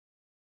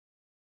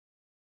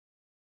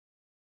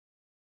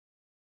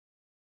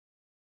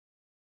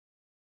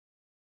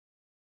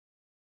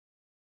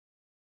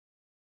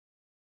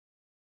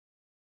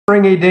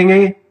ringy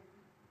dingy,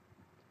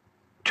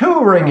 two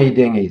ringy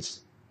dingies.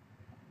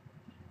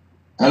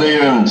 Hello,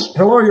 Your Eminence.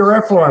 Hello, Your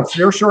Influence.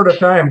 You're short of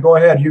time. Go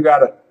ahead. You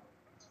got it.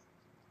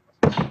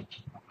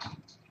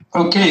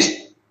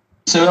 Okay,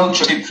 so El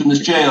escaped from this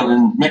jail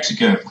in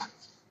Mexico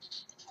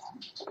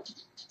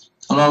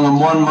along a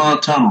 1 mile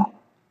tunnel.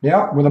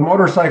 Yeah, with a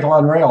motorcycle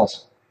on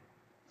rails.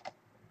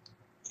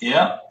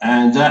 Yeah,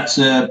 and that's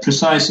a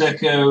precise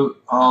echo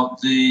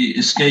of the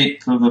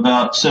escape of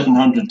about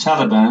 700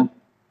 Taliban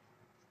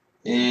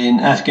in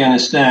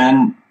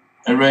Afghanistan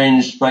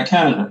arranged by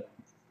Canada.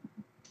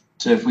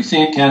 So if we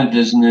think Canada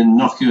is an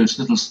innocuous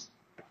little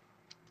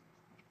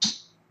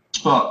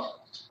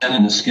spot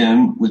in a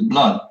scam with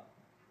blood,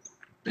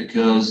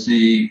 because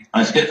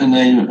I forget the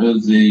name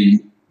of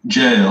the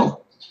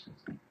jail,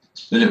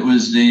 but it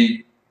was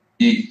the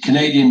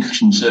Canadian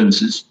Correction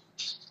Services,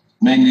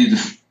 mainly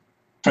the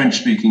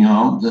French-speaking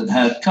arm, that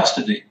had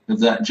custody of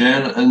that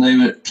jail, and they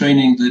were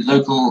training the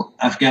local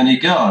Afghani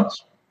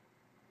guards.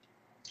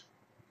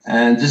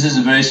 And this is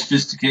a very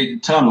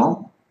sophisticated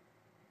tunnel,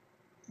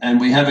 and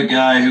we have a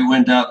guy who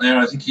went out there.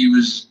 I think he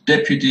was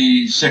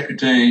Deputy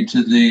Secretary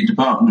to the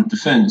Department of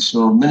Defense,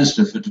 or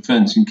Minister for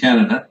Defense in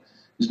Canada.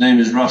 His name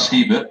is Russ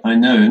Hebert. I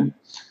know him.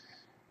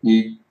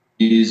 He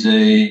is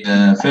a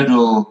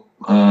federal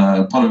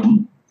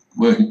politician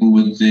working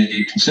with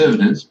the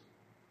Conservatives.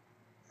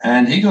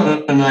 And he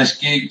got a nice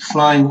gig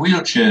flying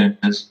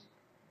wheelchairs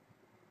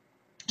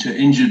to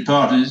injured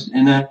parties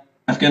in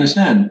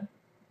Afghanistan.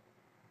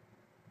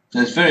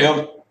 So it's very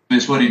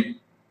obvious what he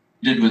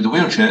did with the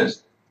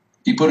wheelchairs.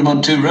 He put them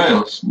on 2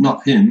 rails,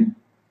 not him.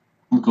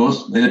 Of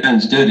course, their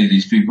hands dirty,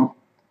 these people.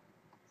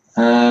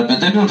 But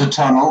they built a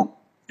tunnel,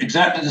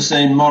 exactly the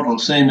same model,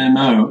 same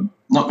MO,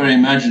 not very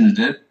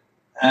imaginative,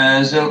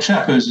 as El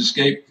Chapo's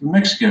escape from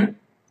Mexico.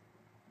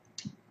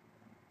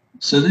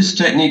 So this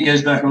technique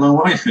goes back a long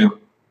way, Phil.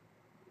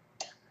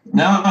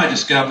 Now I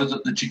discover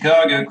that the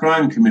Chicago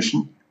Crime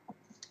Commission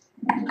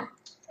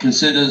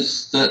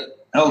considers that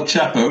El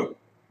Chapo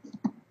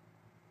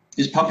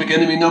is public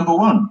enemy number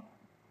 1.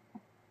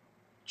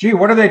 Gee,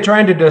 what are they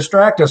trying to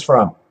distract us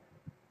from?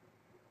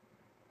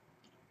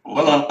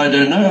 Well, I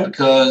don't know,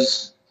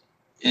 because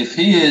if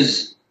he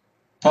is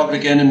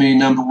public enemy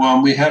number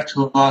 1, we have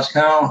to ask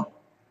how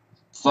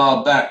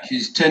far back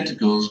his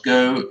tentacles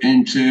go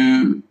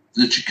into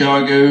the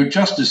Chicago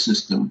justice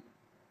system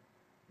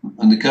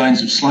and the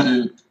kinds of slime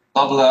to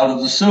bubble out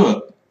of the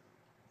sewer,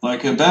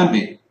 like a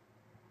Bambi.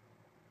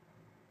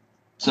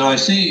 So I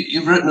see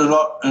you've written a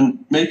lot,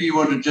 and maybe you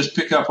want to just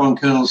pick up on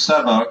Colonel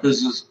Sabar,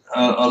 because there's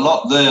a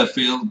lot there,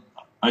 Field.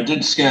 I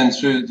did scan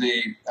through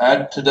the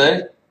ad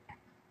today,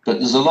 but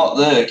there's a lot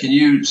there. Can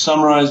you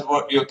summarize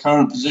what your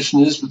current position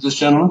is with this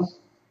gentleman?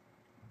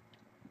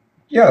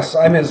 Yes,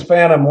 I'm his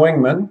phantom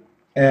wingman,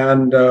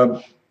 and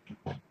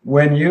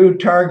when you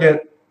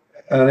target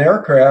an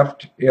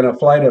aircraft in a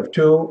flight of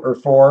 2 or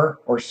 4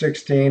 or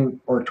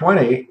 16 or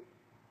 20,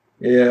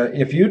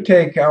 if you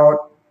take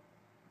out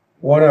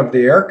one of the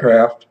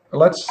aircraft,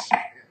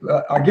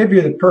 I'll give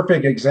you the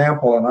perfect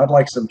example, and I'd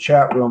like some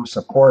chat room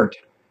support.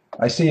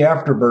 I see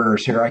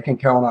Afterburners here. I can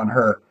count on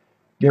her.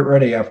 Get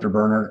ready,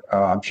 Afterburner.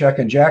 I'm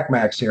checking Jack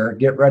Mac's here.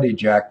 Get ready,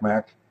 Jack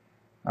Mac.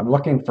 I'm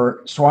looking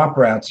for Swamp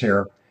Rats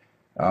here.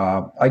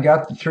 I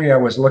got the 3 I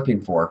was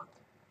looking for.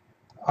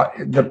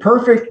 The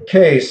perfect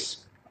case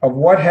of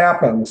what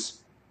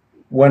happens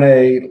when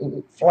a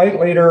flight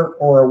leader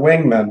or a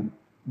wingman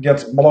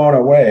gets blown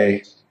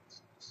away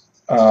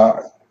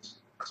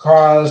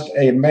caused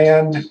a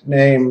man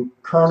named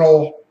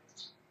Colonel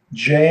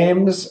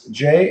James,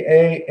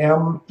 James,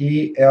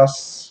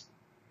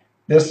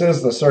 this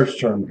is the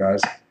search term,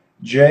 guys,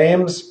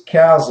 James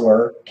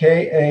Kasler,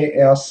 Kasler.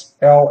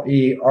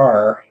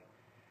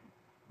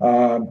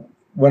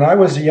 When I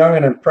was a young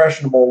and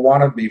impressionable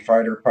wannabe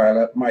fighter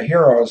pilot, my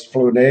heroes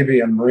flew Navy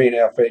and Marine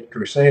F-8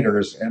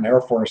 Crusaders and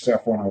Air Force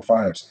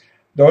F-105s.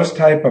 Those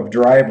type of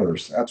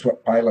drivers, that's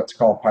what pilots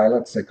call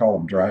pilots, they call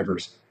them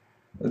drivers.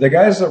 The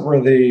guys that were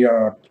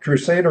the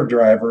Crusader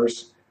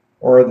drivers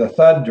or the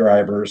Thud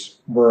drivers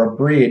were a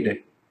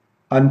breed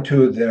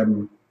unto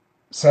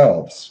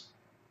themselves.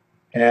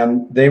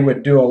 And they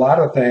would do a lot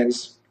of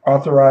things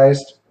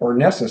authorized or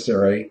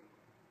necessary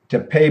to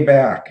pay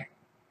back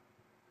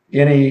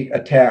any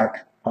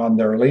attack on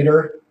their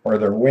leader or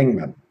their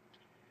wingman.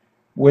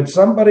 Would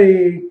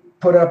somebody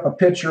put up a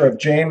picture of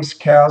James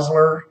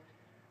Kasler?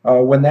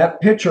 When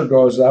that picture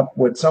goes up,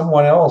 would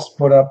someone else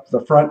put up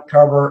the front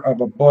cover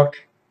of a book,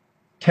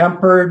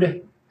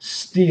 Tempered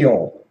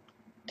Steel,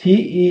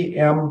 Tempered,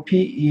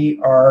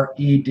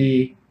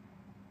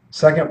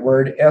 second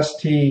word,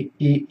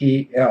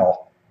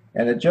 Steel.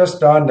 And it just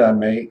dawned on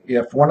me,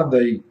 if one of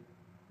the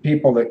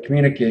people that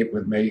communicate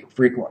with me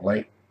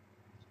frequently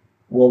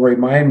will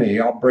remind me,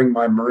 I'll bring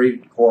my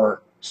Marine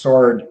Corps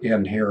sword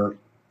in here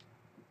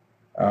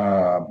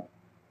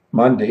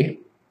Monday.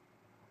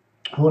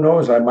 Who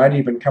knows, I might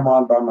even come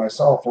on by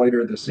myself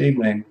later this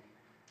evening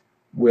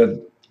with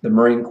the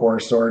Marine Corps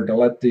sword to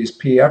let these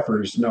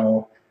PFers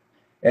know.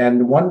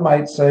 And one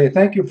might say,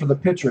 thank you for the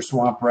picture,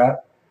 Swamp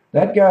Rat.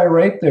 That guy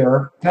right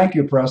there, thank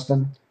you,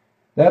 Preston.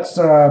 That's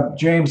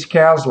James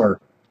Kasler.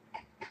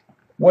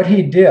 What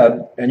he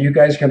did, and you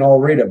guys can all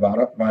read about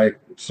it by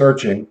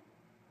searching,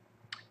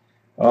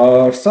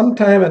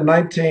 sometime in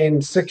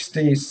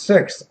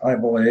 1966, I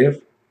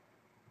believe,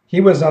 he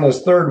was on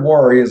his third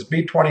war. He is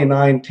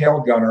B-29 tail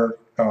gunner,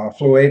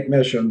 flew 8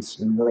 missions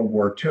in World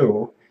War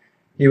II.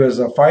 He was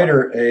a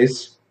fighter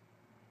ace,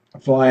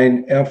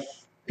 flying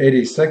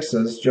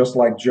F-86s, just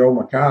like Joe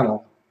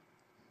McConnell.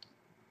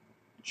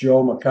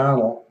 Joe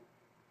McConnell.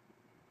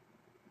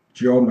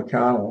 Joe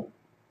McConnell.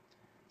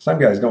 Some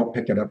guys don't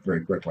pick it up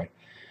very quickly.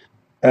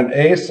 An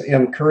ace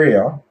in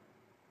Korea.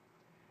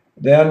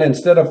 Then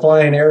instead of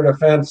flying air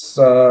defense,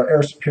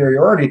 air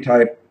superiority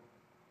type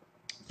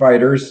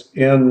fighters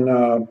in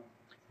the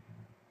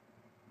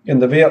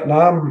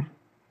Vietnam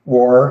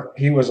War,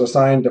 he was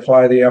assigned to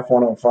fly the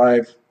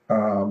F-105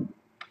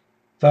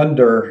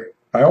 Thunder.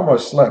 I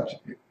almost slipped.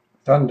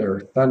 Thunder.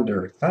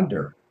 Thunder.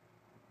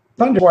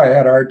 That's why I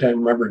had a hard time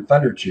remembering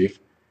Thunder Chief,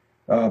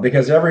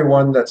 because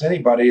everyone that's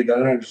anybody that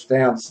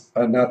understands,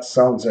 and that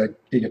sounds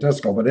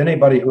egotistical, but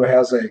anybody who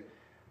has a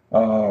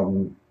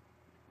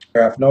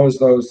aircraft knows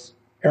those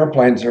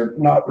airplanes are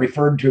not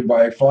referred to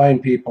by flying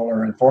people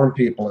or informed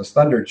people as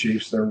Thunder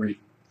Chiefs. They're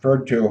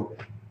referred to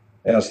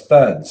as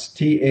thuds,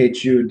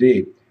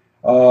 T-H-U-D.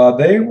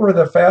 They were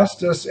the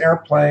fastest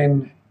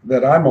airplane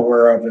that I'm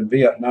aware of in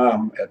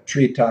Vietnam at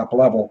treetop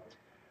level.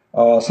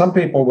 Some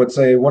people would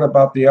say, what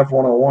about the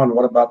F-101?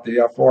 What about the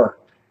F-4?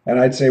 And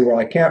I'd say, well,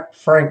 I can't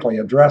frankly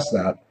address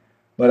that.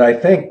 But I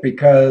think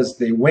because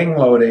the wing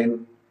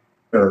loading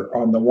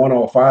on the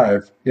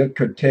 105, it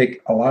could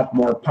take a lot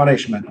more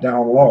punishment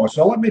down low.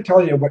 So let me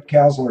tell you what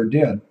Kasler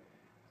did.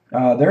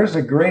 There's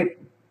a great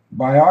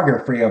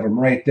biography of him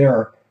right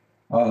there,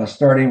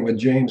 starting with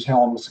James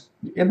Helms.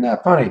 Isn't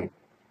that funny?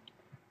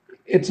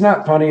 It's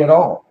not funny at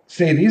all.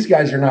 See, these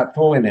guys are not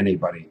fooling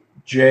anybody.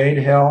 Jade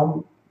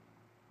Helm,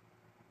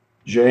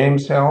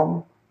 James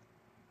Helm.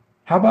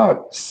 How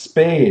about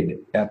Spade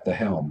at the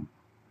helm?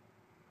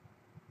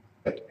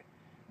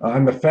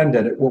 I'm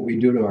offended at what we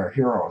do to our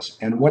heroes.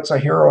 And what's a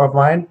hero of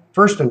mine?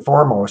 First and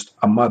foremost,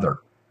 a mother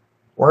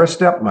or a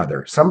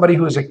stepmother, somebody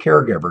who's a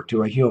caregiver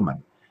to a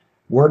human.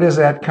 Where does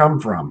that come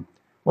from?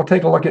 Well,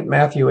 take a look at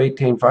Matthew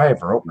 18:5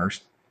 for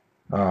openers.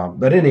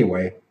 But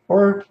anyway,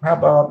 or how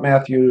about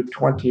Matthew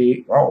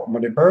 20? Oh, I'm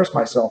going to embarrass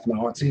myself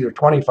now. It's either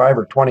 25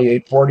 or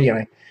 28:40,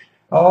 and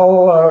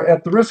I'll,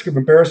 at the risk of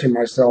embarrassing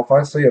myself,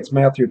 I say it's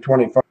Matthew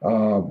 25.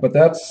 But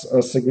that's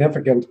a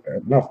significant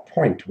enough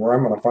point where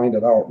I'm going to find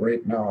it out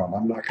right now, and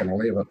I'm not going to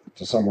leave it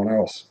to someone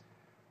else.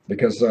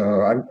 Because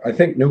I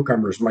think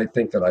newcomers might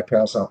think that I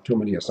pass out too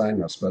many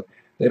assignments, but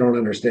they don't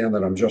understand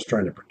that I'm just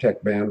trying to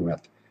protect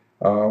bandwidth.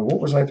 What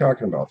was I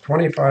talking about?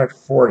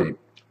 2540.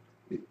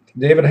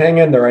 David, hang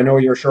in there. I know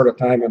you're short of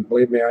time, and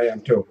believe me, I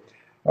am too.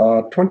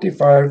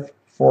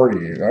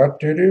 2540.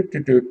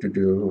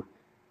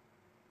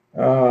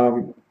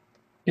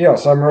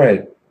 Yes, I'm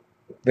right.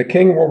 The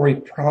king will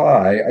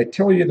reply, I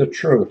tell you the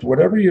truth.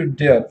 Whatever you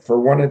did for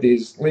one of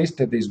these,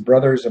 least of these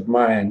brothers of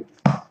mine,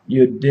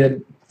 you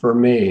did for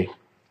me.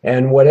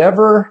 And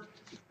whatever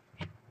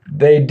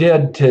they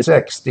did to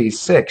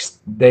 66,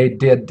 they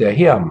did to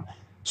him.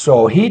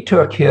 So he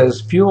took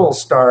his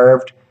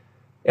fuel-starved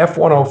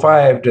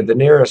F-105 to the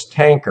nearest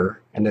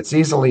tanker, and it's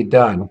easily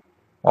done.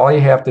 All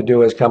you have to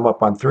do is come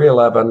up on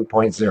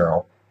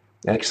 311.0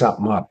 and pick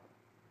something up.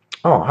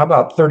 Oh, how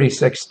about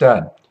 36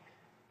 stud?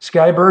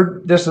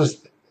 Skybird, this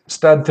is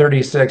stud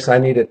 36. I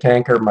need a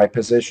tanker. My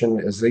position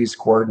is these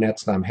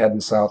coordinates, and I'm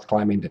heading south,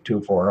 climbing to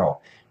 240.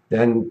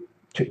 Then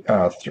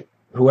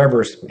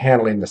whoever's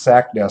handling the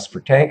SAC desk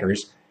for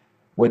tankers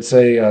would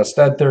say,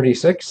 stud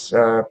 36,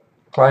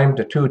 climb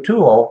to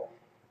 220.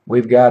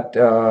 We've got,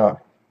 I'm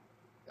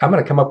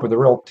going to come up with a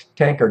real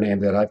tanker name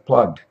that I've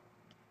plugged.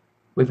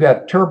 We've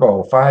got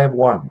Turbo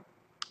 51.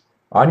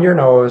 On your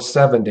nose,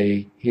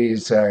 70.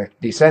 He's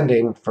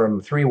descending from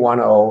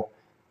 310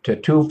 to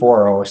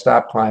 240.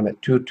 Stop climb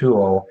at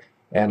 220,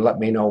 and let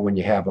me know when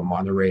you have him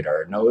on the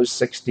radar. Nose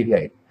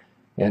 68.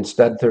 And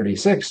stud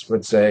 36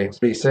 would say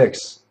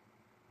 36.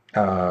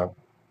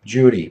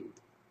 Judy.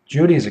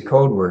 Judy's a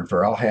code word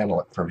for I'll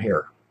handle it from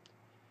here.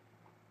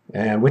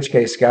 In which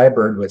case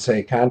Skybird would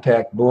say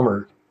contact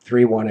Boomer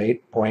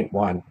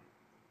 318.1.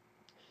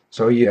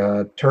 So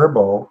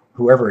Turbo,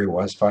 whoever he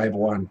was,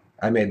 5-1.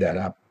 I made that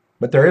up.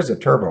 But there is a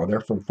Turbo. They're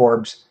from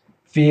Forbes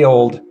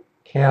Field,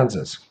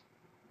 Kansas.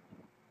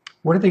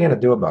 What are they going to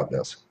do about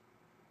this?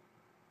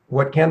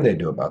 What can they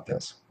do about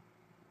this?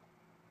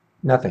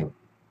 Nothing.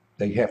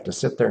 They have to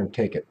sit there and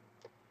take it.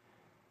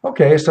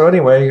 Okay, so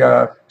anyway,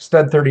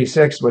 stud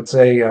 36 would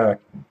say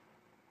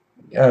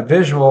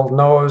visual,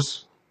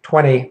 nose,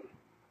 20,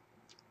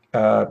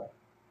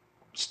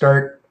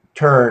 start,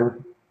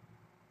 turn,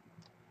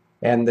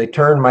 and the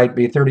turn might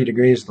be 30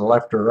 degrees to the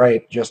left or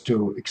right just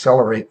to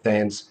accelerate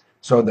things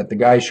so that the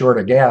guy short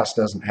of gas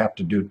doesn't have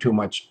to do too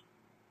much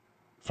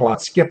flying.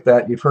 Skip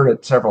that. You've heard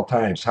it several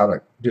times, how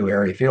to do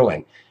air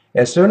refueling.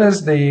 As soon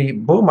as the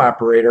boom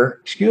operator,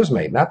 excuse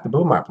me, not the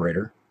boom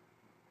operator,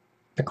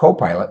 the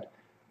co-pilot,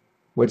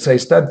 would say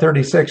stud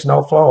 36,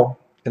 no flow.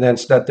 And then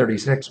stud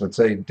 36 would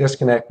say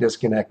disconnect,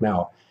 disconnect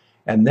now.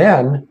 And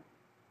then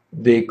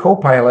the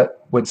co-pilot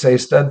would say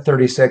stud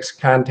 36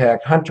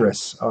 contact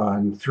Huntress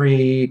on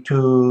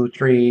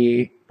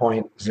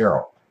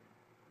 323.0.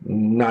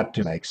 Not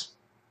two snakes.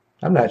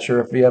 I'm not sure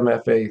if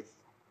VMFA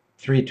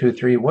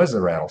 323 was the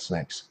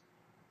rattlesnakes.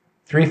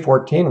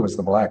 314 was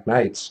the Black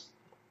Knights.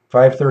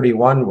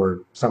 531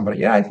 were somebody.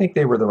 Yeah, I think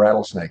they were the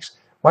rattlesnakes.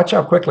 Watch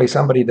how quickly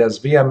somebody does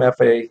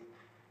VMFA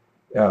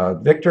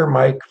Victor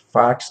Mike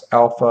Fox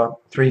Alpha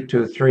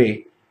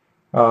 323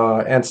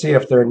 and see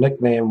if their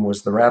nickname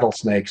was the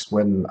rattlesnakes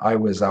when I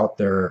was out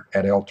there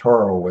at El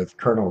Toro with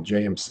Colonel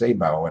James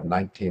Sabow in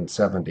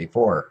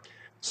 1974.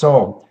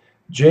 So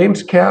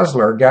James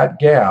Kasler got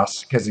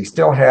gas because he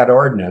still had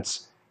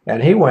ordnance,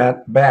 and he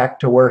went back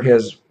to where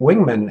his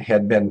wingman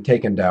had been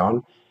taken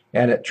down,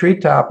 and at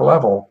treetop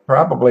level,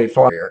 probably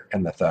flyer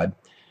in the thud,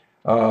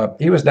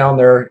 he was down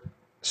there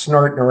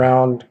snorting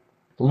around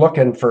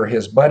looking for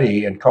his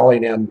buddy and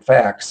calling in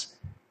facts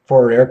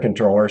forward air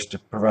controllers to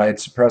provide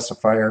suppressive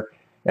fire,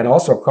 and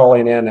also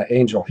calling in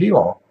Angel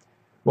Hilo.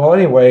 Well,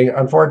 anyway,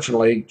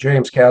 unfortunately,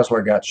 James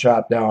Kasler got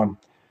shot down,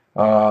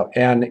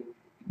 and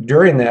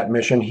during that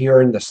mission, he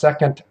earned the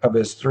second of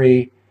his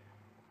 3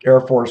 Air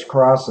Force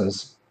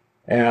crosses,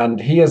 and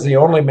he is the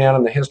only man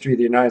in the history of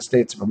the United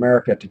States of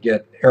America to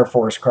get Air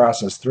Force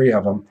crosses, 3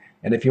 of them.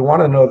 And if you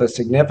want to know the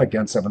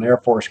significance of an Air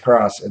Force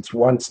cross, it's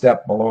 1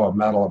 step below a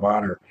Medal of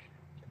Honor.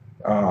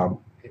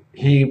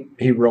 He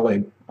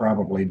really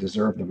probably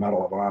deserved the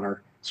Medal of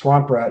Honor.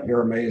 Swamp Rat,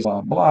 you're amazing.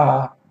 Blah,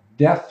 blah.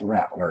 Death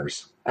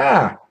rattlers.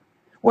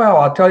 Well,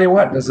 I'll tell you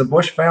what. Does the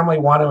Bush family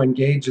want to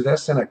engage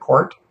this in a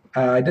court?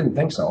 I didn't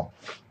think so.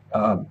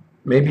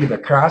 Maybe the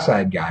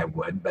cross-eyed guy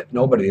would, but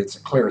nobody that's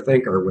a clear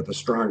thinker with a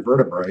strong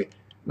vertebrae.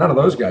 None of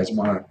those guys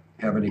want to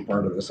have any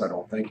part of this, I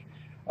don't think.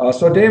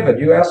 So, David,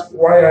 you asked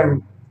why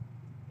I'm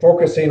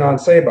focusing on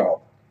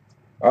Sabow.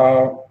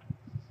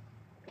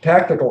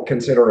 Tactical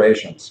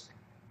considerations.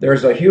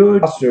 There's a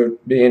huge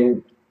lawsuit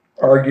being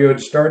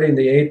argued starting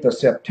the 8th of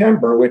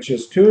September, which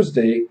is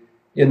Tuesday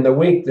in the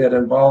week that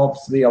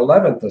involves the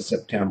 11th of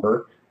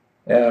September,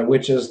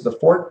 which is the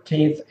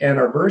 14th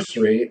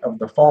anniversary of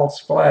the false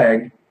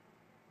flag,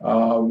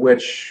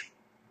 which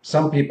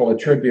some people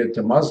attribute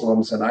to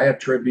Muslims, and I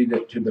attribute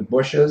it to the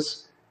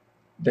Bushes,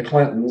 the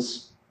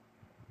Clintons,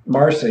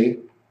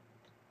 Marcy,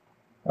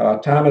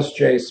 Thomas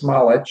J.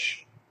 Smollett,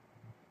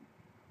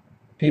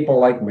 people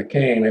like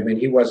McCain. I mean,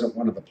 he wasn't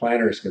one of the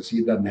planners because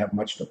he doesn't have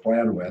much to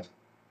plan with.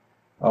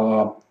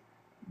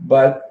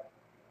 But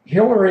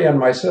Hillary and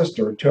my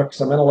sister took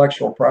some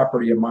intellectual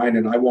property of mine,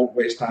 and I won't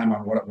waste time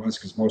on what it was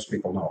because most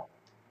people know.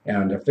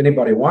 And if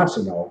anybody wants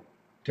to know,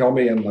 tell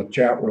me in the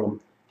chat room,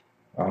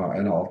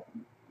 and I'll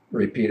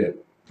repeat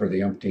it for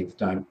the umpteenth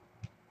time.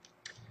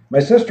 My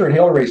sister and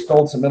Hillary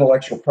stole some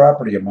intellectual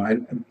property of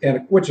mine,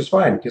 and which is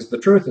fine because the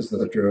truth is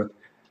the truth.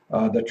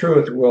 The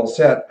truth will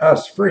set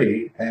us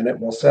free, and it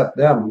will set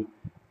them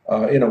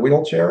in a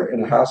wheelchair,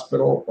 in a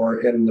hospital,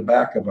 or in the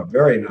back of a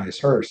very nice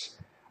hearse.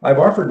 I've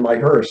offered my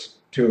hearse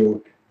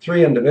to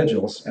 3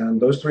 individuals,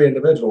 and those 3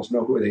 individuals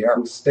know who they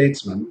are.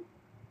 Statesmen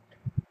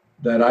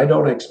that I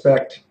don't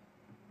expect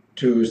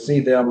to see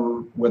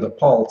them with a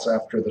pulse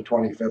after the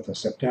 25th of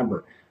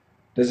September.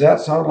 Does that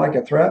sound like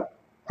a threat?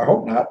 I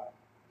hope not.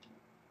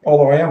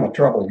 Although I am a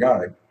troubled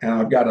guy, and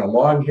I've got a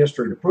long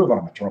history to prove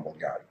I'm a troubled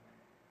guy.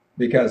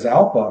 Because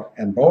Alpha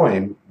and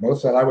Boeing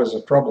both said I was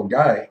a troubled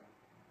guy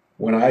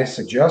when I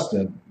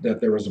suggested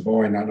that there was a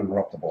Boeing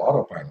uninterruptible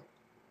autopilot.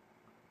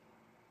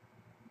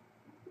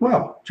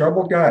 Well,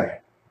 troubled guy.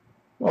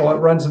 Well, it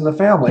runs in the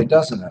family,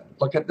 doesn't it?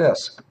 Look at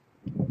this.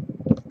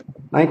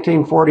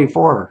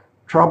 1944,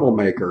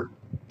 troublemaker.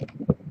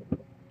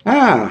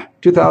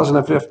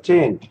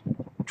 2015,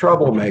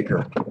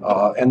 troublemaker.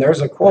 And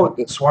there's a quote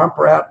that Swamp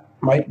Rat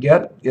might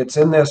get. It's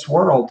in this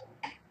world.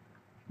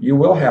 You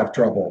will have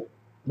trouble,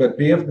 but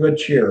be of good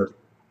cheer.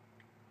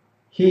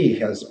 He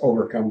has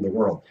overcome the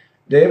world.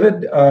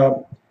 David,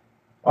 on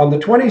the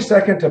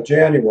 22nd of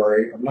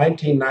January of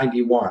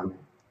 1991,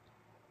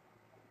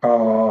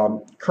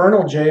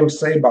 Colonel James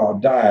Sabow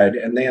died,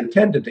 and they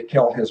intended to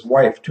kill his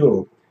wife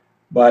too,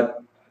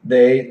 but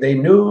they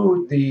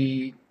knew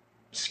the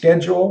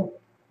schedule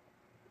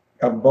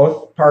of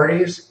both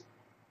parties,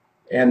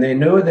 and they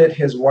knew that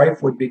his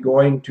wife would be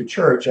going to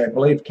church, I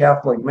believe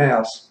Catholic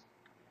Mass,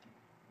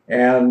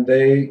 and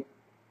they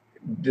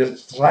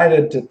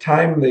decided to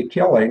time the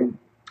killing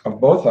of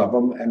both of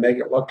them and make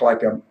it look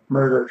like a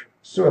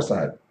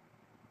murder-suicide.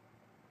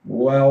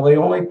 Well, the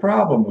only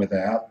problem with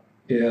that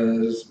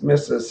is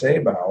Mrs.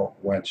 Sabow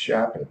went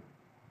shopping.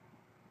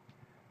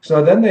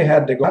 So then they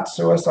had to go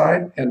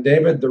suicide. And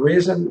David, the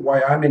reason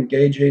why I'm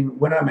engaging,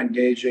 when I'm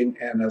engaging,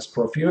 and as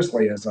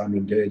profusely as I'm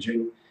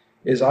engaging,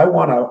 is I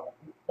want to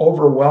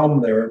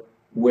overwhelm there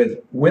with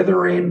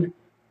withering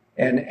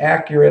and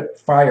accurate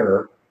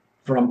fire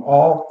from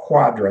all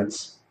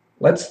quadrants.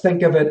 Let's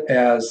think of it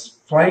as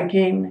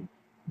flanking,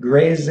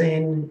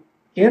 grazing,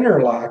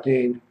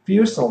 interlocking,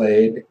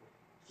 fusillade,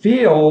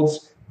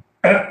 fields,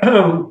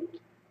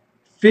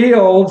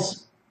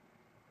 fields,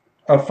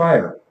 of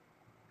Fire.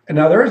 And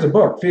now there is a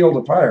book, Field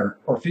of Fire,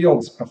 or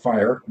Fields of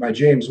Fire, by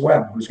James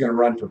Webb, who's going to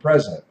run for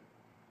president.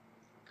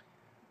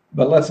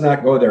 But let's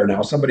not go there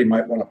now. Somebody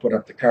might want to put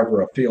up the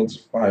cover of Fields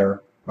of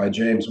Fire by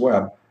James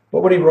Webb.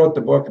 But when he wrote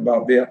the book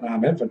about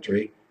Vietnam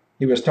infantry,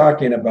 he was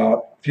talking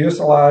about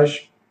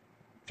fuselage,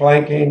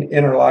 flanking,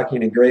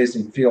 interlocking, and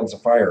grazing fields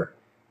of fire.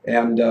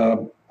 And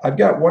I've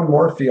got one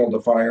more field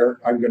of fire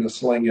I'm going to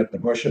sling at the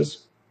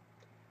bushes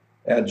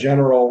at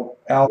General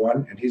Al,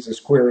 and he's as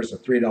queer as a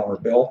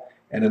 $3 bill.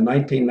 And in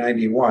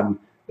 1991,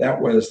 that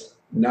was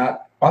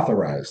not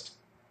authorized.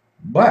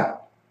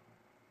 But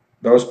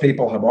those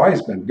people have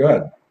always been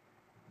good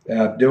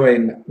at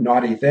doing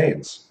naughty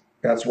things.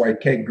 That's why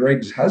Kay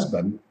Griggs'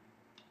 husband,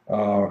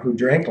 who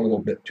drank a little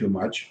bit too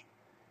much,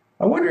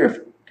 I wonder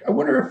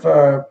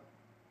if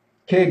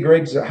Kay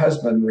Griggs'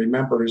 husband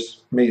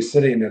remembers me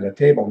sitting at a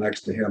table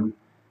next to him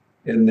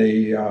in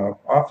the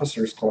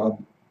officers'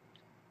 club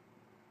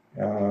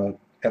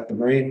at the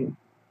Marine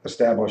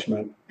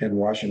establishment in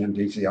Washington,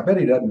 D.C. I bet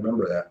he doesn't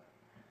remember that.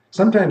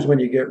 Sometimes when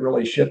you get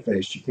really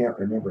shit-faced, you can't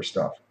remember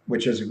stuff,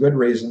 which is a good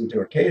reason to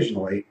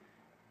occasionally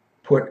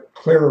put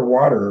clear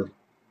water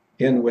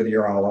in with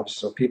your olives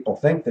so people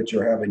think that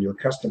you're having your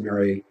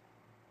customary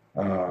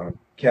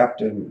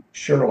Captain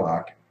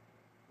Sherlock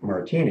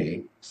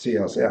martini,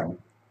 CSM,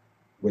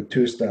 with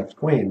 2 stuffed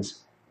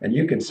queens, and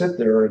you can sit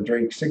there and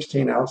drink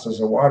 16 ounces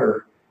of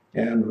water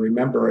and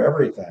remember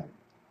everything.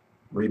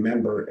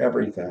 Remember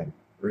everything.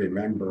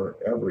 Remember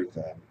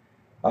everything.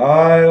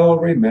 I'll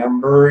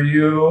remember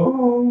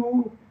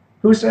you.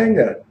 Who sang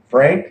that?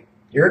 Frank?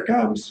 Here it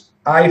comes.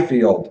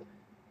 Field.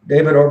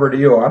 David, over to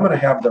you. I'm going to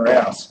have their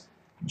ass.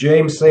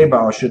 James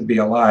Sabow should be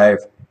alive,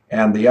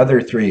 and the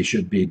other 3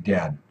 should be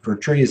dead for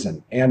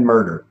treason and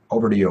murder.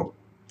 Over to you.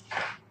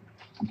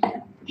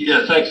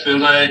 Yeah, thanks,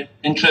 Phil. I'm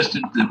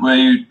interested where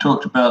you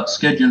talked about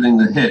scheduling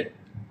the hit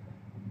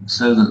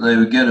so that they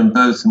would get them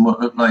both in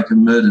what looked like a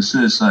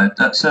murder-suicide.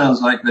 That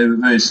sounds like they were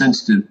very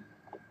sensitive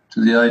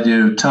to the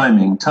idea of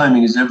timing.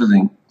 Timing is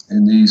everything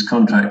in these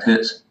contract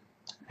hits.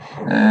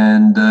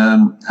 And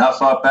how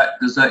far back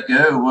does that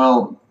go?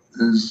 Well,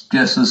 as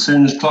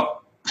soon as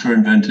clocks were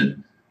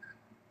invented.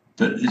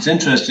 But it's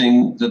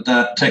interesting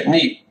that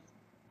technique,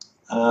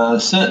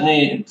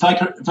 certainly, if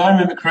I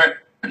remember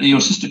correctly,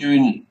 your sister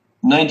in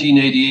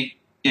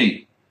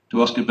 1988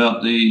 to ask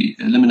about the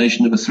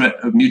elimination of a threat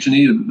of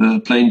mutiny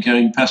of plane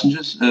carrying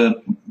prisoners.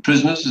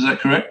 Is that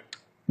correct?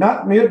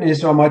 Not mutiny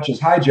so much as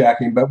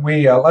hijacking, but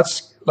we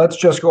let's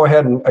just go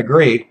ahead and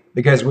agree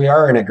because we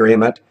are in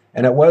agreement.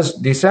 And it was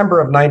December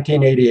of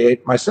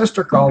 1988. My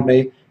sister called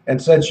me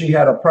and said she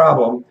had a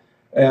problem.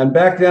 And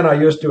back then, I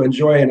used to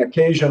enjoy an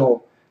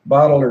occasional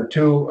bottle or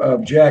 2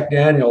 of Jack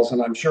Daniels,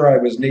 and I'm sure I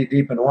was knee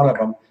deep in one of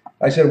them.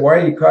 I said, why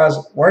are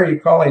you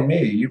calling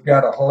me? You've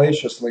got a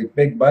hellaciously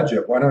big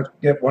budget. Why don't you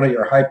get one of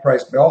your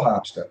high-priced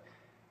bellhops to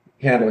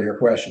handle your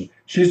question?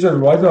 She said,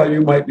 well, I thought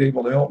you might be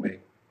able to help me.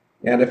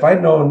 And if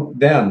I'd known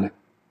then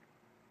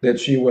that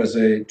she was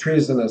a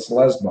treasonous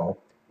lesbo,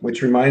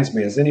 which reminds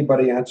me, has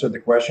anybody answered the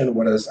question,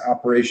 what does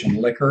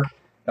Operation Liquor,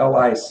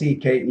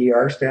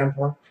 L-I-C-K-E-R, stand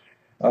for?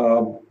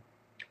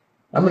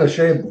 I'm going to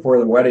shave before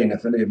the wedding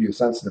if any of you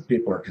sensitive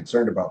people are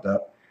concerned about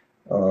that.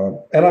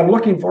 And I'm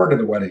looking forward to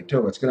the wedding,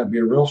 too. It's going to be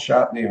a real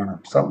shot in the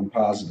arm, something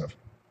positive.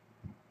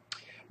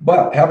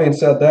 But having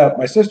said that,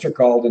 my sister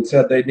called and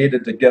said they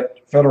needed to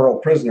get federal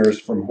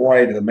prisoners from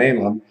Hawaii to the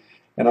mainland.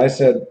 And I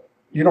said,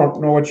 you don't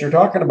know what you're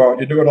talking about.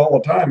 You do it all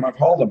the time. I've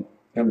hauled them.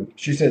 And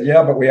she said,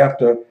 yeah, but we have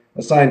to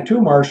assign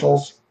 2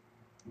 marshals,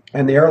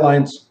 and the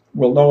airlines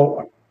will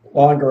no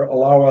longer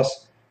allow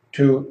us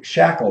to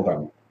shackle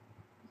them,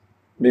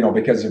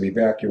 because of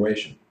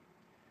evacuation.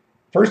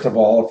 First of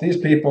all, if these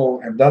people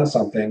have done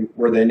something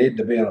where they need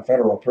to be in a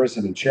federal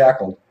prison and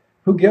shackled,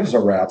 who gives a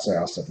rat's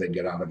ass if they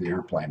get out of the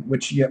airplane?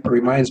 Which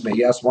reminds me,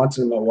 yes, once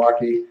in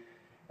Milwaukee,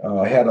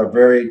 I had a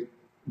very,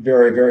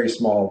 very, very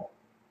small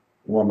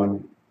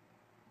woman.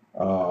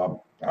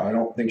 I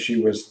don't think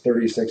she was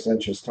 36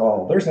 inches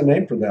tall. There's a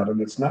name for that, and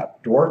it's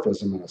not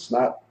dwarfism, and it's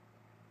not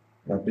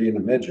being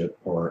a midget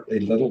or a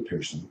little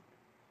person.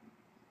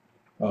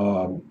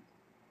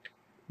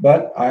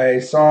 But I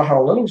saw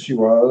how little she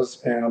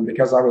was, and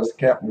because I was the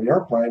captain of the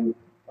airplane,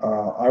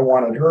 I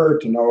wanted her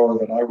to know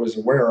that I was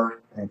aware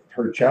of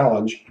her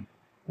challenge.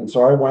 And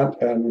so I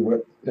went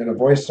and in a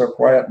voice so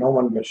quiet no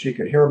one but she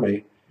could hear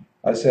me,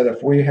 I said,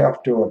 if we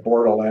have to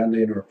abort a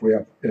landing or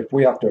if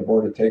we have to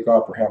abort a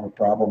takeoff or have a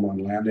problem on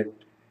landing,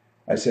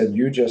 I said,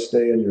 you just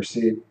stay in your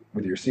seat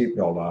with your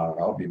seatbelt on.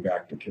 I'll be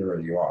back to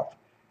carry you off.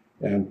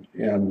 And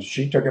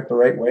she took it the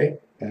right way,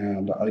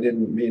 and I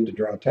didn't mean to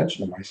draw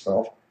attention to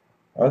myself.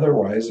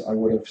 Otherwise, I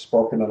would have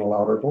spoken in a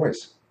louder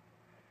voice.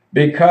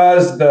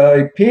 Because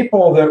the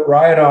people that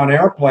ride on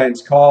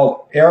airplanes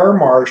called air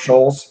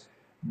marshals,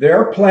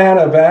 their plan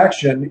of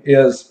action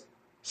is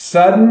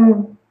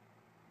sudden,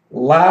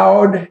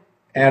 loud,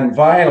 and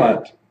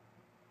violent.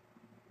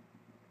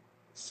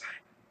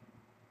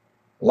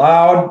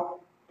 Loud,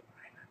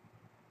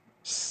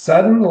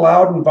 sudden,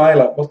 loud, and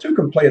violent. Well, 2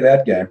 can play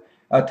that game.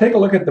 Take a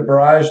look at the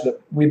barrage that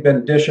we've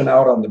been dishing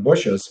out on the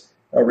bushes.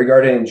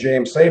 regarding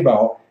James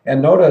Abel,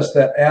 and notice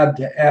that ad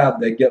to ad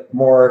they get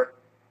more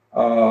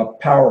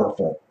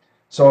powerful.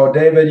 So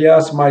David,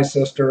 yes, my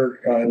sister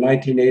in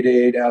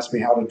 1988 asked me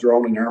how to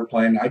drone an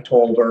airplane. I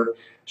told her.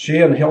 She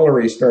and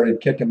Hillary started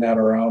kicking that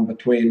around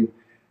between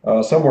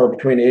somewhere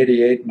between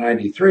 88 and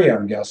 93,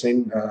 I'm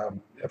guessing.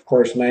 Of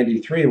course,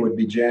 93 would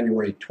be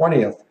January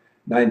 20th,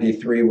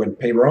 93, when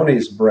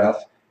Peyronie's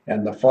breath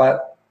and the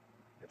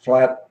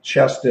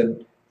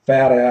flat-chested,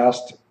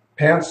 fat-assed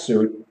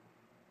pantsuit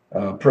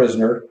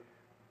prisoner,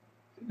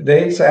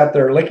 they sat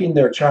there licking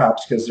their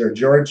chops because they're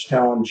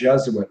Georgetown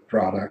Jesuit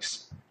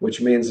products,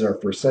 which means they're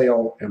for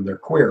sale and they're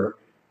queer.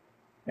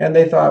 And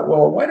they thought,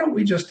 well, why don't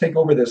we just take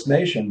over this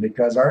nation?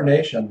 Because our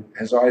nation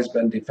has always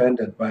been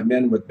defended by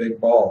men with big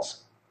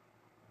balls.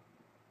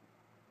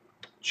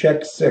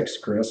 Check 6,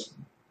 Chris.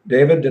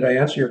 David, did I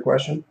answer your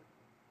question?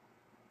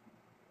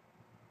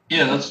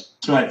 Yeah, that's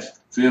right,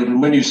 Field.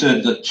 And when you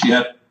said that she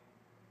had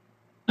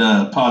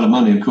a pile of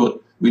money, of course,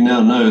 we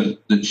now know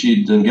that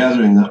she'd been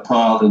gathering that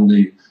pile in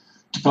the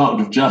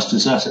Department of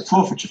Justice Asset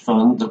Forfeiture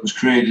Fund that was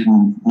created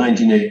in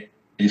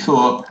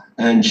 1984.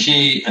 And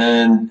she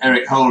and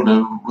Eric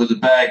Holder were the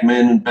bag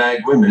men and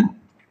bag women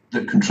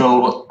that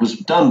control what was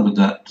done with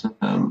that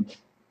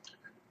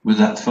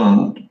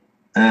fund.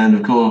 And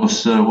of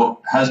course, what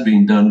has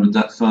been done with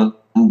that fund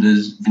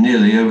is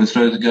nearly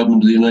overthrow the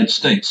government of the United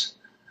States.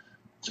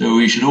 So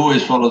we should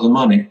always follow the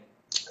money.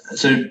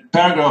 So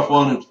paragraph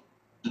 1 of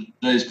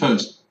today's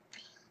post.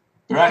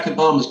 Barack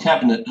Obama's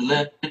cabinet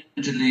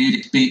allegedly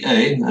used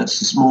SBA, that's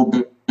the Small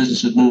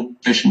Business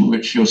Administration,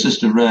 which your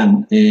sister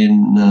ran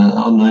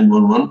on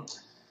 911,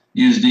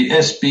 used the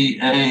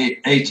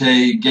SBA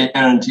 8A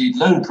Guaranteed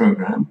Loan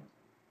Program,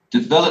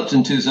 developed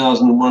in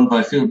 2001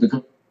 by Field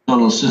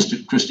McConnell's sister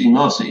Kristine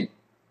Marcy,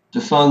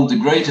 to fund the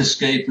great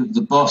escape of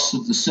the boss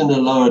of the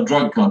Sinaloa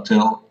drug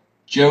cartel,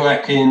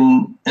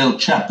 Joaquin El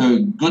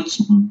Chapo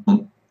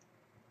Guzman,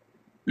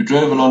 who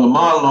drove along a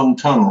mile-long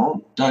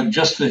tunnel dug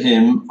just for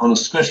him on a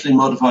specially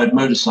modified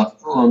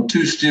motorcycle on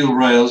 2 steel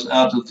rails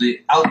out of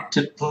the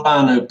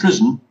Altiplano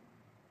prison,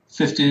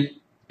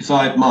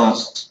 55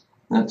 miles,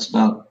 that's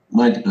about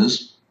 90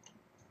 kilometers,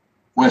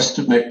 west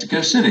of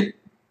Mexico City.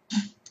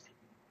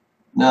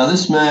 Now,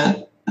 this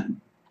man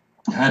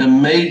had a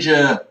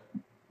major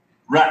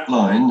rat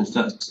line, if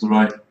that's the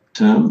right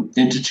term,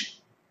 into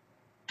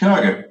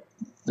Chicago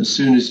as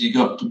soon as he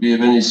got to be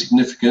of any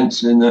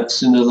significance in that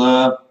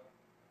Sinaloa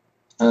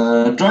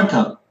drug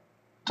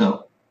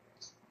cartel.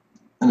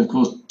 And of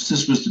course,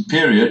 this was the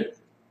period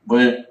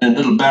when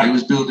little Barry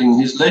was building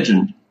his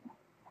legend.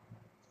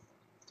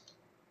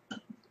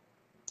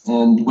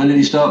 And when did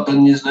he start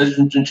building his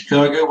legend in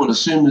Chicago? Well, as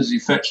soon as he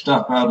fetched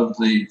up out of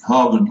the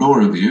Harvard Law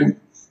Review,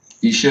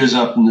 he shows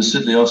up in the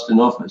Sidley Austin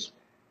office,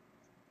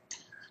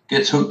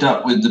 gets hooked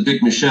up with the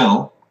Big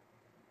Michelle,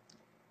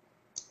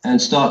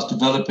 and starts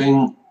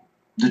developing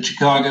the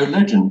Chicago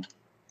legend.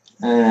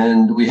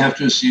 And we have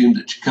to assume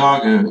that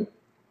Chicago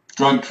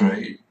drug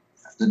trade,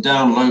 the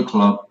Down Low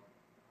Club,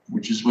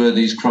 which is where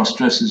these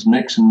cross-dressers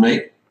mix and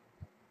mate,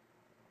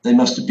 they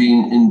must have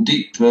been in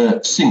deep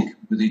sync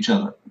with each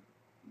other.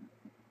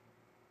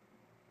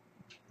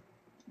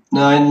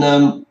 Now, in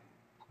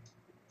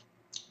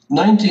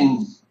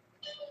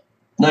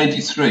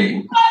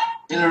 1993,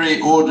 Hillary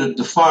ordered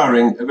the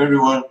firing of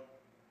everyone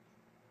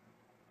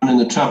in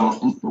the travel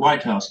in the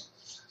White House.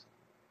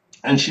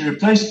 And she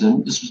replaced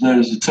them, this was known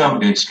as the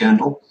Travelgate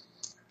scandal,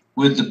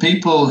 with the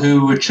people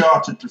who were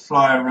chartered to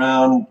fly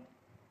around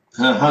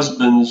her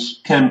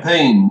husband's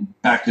campaign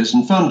backers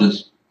and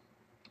funders,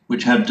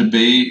 which had to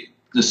be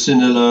the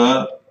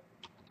Sinaloa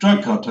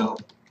drug cartel.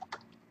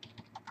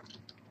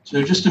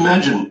 So just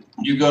imagine,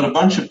 you've got a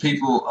bunch of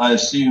people, I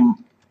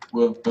assume,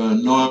 were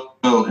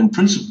loyal in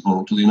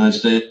principle to the United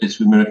States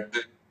of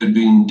America, who had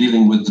been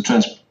dealing with the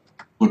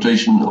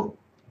transportation of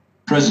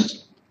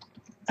presidents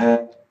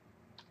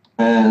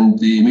and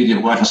the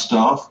immediate White House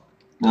staff.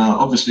 Now,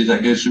 obviously,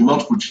 that goes through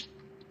multiple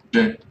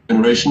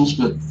generations,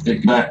 but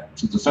it back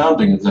to the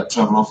founding of that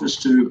travel office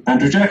to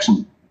Andrew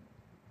Jackson,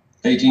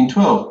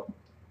 1812.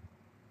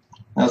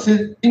 Now,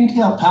 think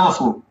how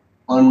powerful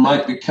one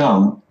might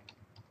become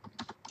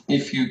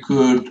if you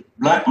could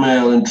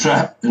blackmail,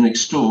 entrap, and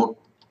extort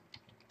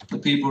the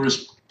people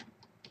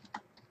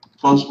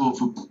responsible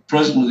for the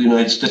President of the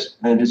United States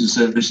and his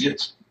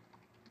associates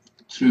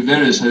through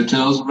various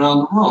hotels around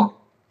the world.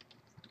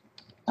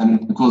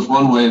 And of course,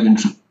 one way of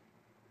entrapping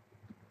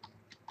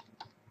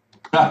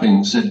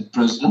said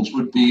presidents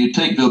would be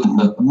take building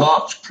a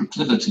marked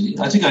proclivity.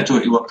 I think I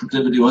taught you what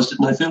proclivity was,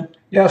 didn't I, Phil?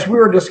 Yes, we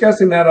were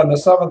discussing that on the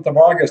 7th of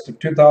August of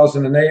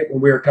 2008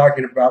 when we were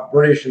talking about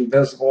British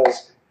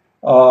Invisibles,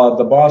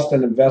 the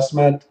Boston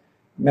investment,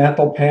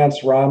 Mantle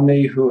Pants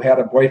Romney, who had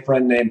a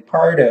boyfriend named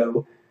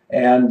Pardo,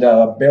 and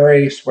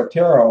Barry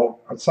Swatero,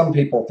 some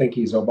people think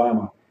he's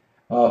Obama,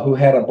 who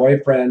had a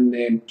boyfriend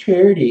named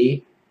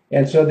Turdy.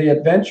 And so the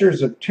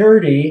adventures of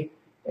Turdy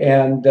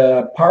and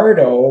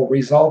Pardo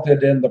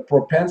resulted in the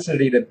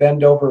propensity to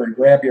bend over and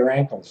grab your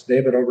ankles.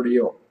 David, over to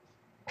you.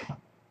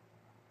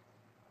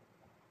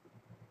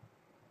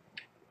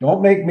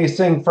 Don't make me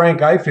sing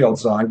Frank Ifield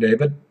song,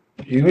 David.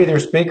 You either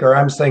speak or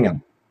I'm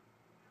singing.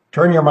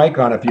 Turn your mic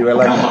on if you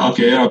elect.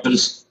 Okay, I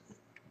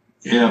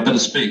better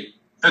speak.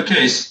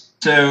 Okay,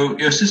 so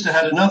your sister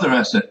had another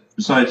asset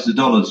besides the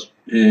dollars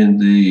in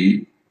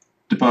the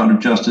Department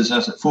of Justice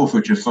Asset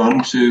Forfeiture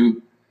Fund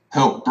to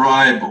help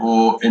bribe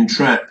or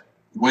entrap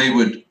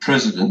wayward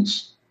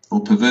presidents or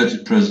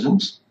perverted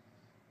presidents.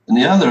 And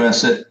the other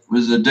asset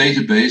was a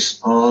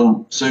database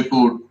on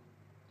so-called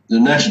the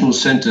National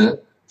Center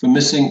for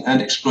Missing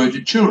and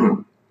Exploited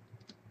Children.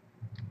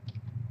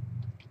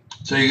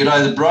 So you could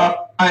either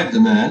bribe the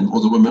man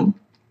or the woman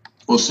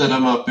or set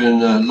them up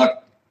in a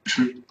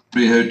luxury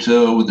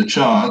hotel with a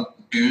child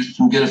used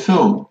and get a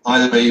film.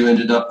 Either way, you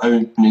ended up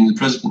owning the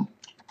president.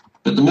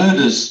 But the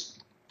murders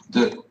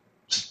that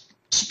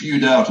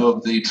spewed out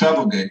of the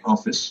Travelgate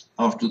office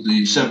after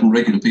the 7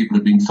 regular people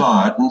had been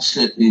fired, and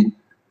said the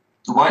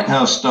White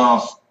House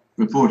staff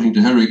reporting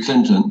to Hillary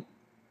Clinton,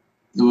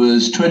 there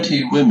was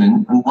 20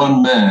 women and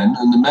 1 man,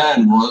 and the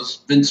man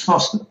was Vince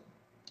Foster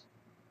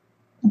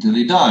until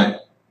he died.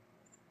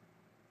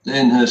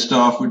 Then her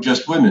staff were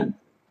just women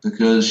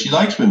because she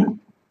likes women.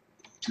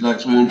 She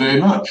likes women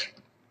very much.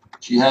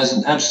 She has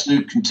an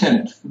absolute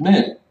contempt for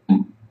men.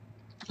 It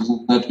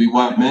doesn't have to be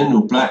white men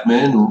or black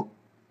men or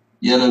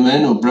yellow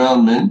men or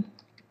brown men.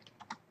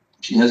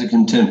 She has a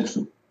contempt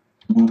for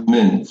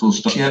men, full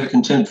stop. She had a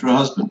contempt for her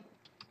husband.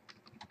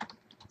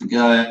 The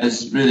guy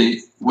is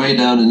really way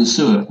down in the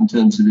sewer in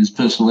terms of his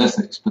personal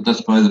ethics, but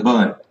that's by the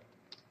by.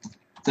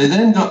 They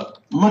then got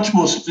much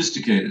more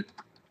sophisticated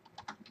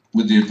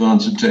with the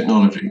advance of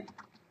technology,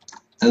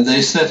 and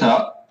they set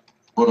up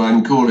what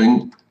I'm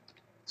calling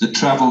the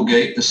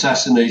Travelgate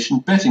assassination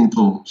betting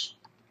pools.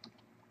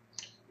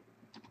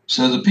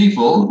 So the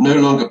people, no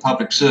longer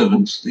public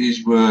servants,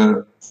 these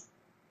were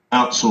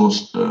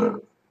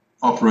outsourced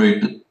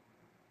operators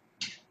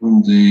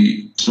from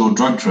the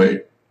drug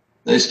trade,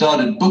 they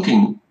started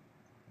booking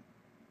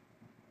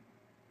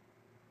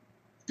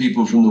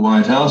people from the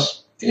White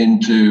House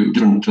into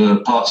different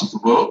parts of the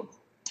world.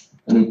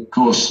 And of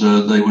course,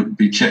 they would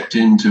be checked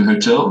into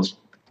hotels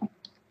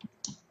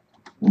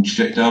and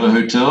checked out of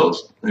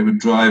hotels. They would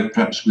drive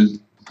perhaps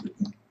with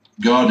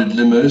guarded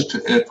limos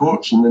to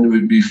airports, and then it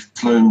would be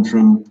flown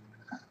from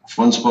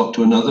one spot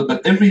to another.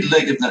 But every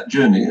leg of that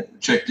journey,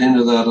 checked in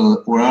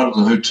or out of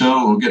the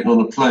hotel or getting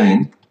on a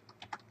plane,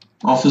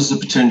 offers the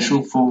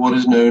potential for what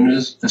is known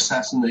as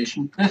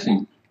assassination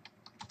betting,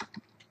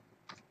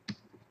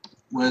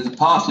 where the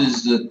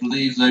parties that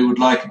believe they would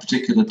like a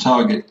particular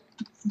target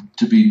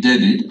to be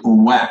deaded or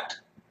whacked,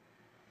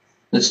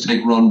 let's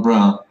take Ron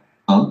Brown,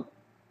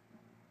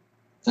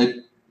 they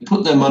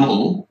put their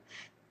money,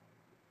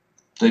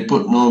 they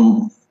put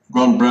Ron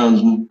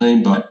Brown's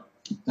name by it,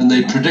 and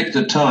they predict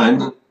the time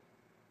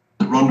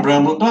that Ron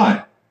Brown will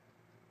die.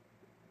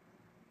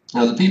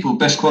 Now, the people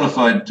best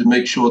qualified to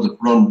make sure that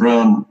Ron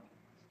Brown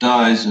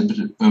dies at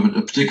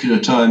a particular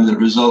time that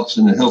results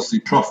in a healthy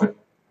profit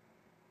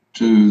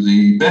to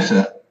the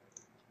better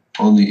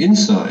on the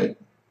inside,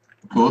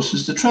 of course,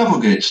 is the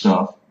Travelgate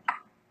staff.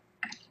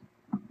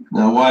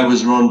 Now, why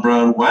was Ron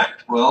Brown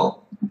whacked?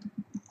 Well,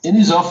 in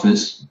his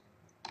office,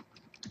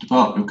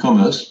 Department of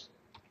Commerce,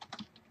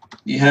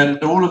 he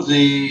had all of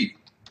the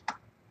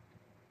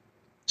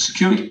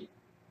security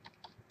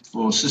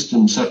for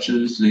systems such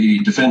as the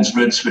Defense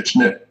Red Switch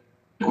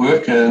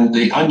Network and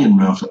the Onion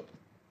router.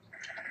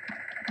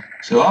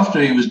 So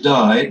after he was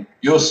died,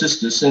 your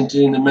sister sent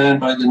in a man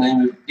by the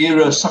name of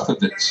Ira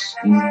Sukovitz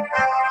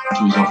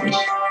into his office.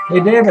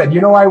 Hey, David,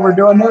 you know why we're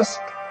doing this?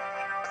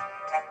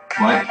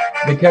 Why?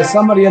 Because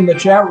somebody in the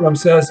chat room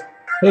says,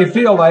 hey,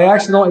 Field, I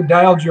accidentally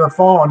dialed your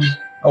phone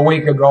a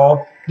week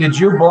ago. Did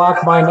you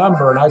block my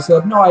number? And I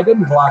said, no, I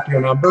didn't block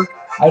your number.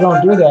 I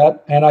don't do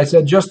that. And I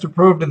said, just to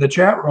prove to the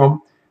chat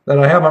room that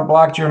I haven't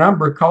blocked your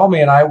number, call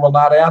me and I will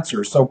not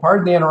answer. So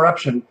pardon the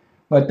interruption,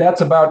 but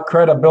that's about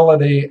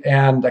credibility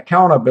and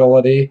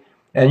accountability.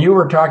 And you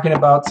were talking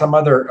about some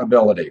other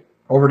ability.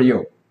 Over to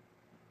you.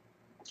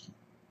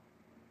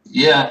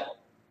 Yeah,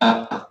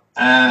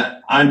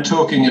 I'm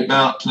talking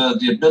about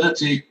the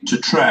ability to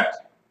track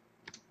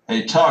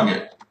a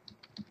target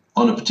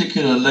on a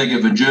particular leg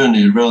of a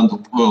journey around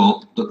the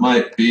world that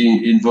might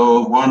be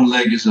involved. One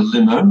leg is a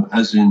limo,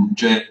 as in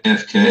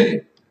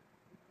JFK.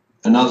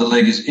 Another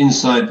leg is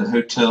inside the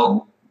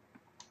hotel.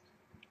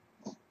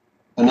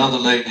 Another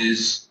leg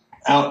is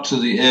out to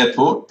the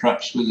airport,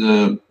 perhaps with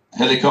a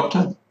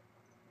helicopter.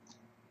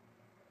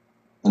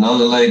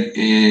 Another leg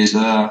is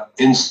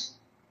inside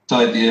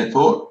the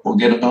airport, or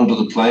get onto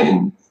the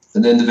plane,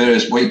 and then the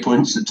various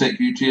waypoints that take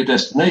you to your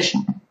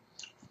destination.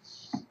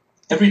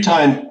 Every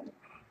time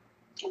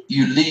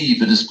you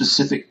leave at a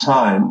specific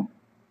time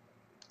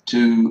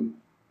to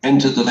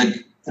enter the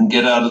leg and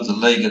get out of the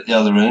leg at the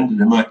other end, and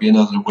there might be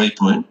another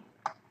waypoint,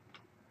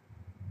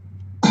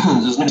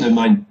 there's no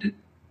minded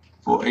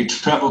for a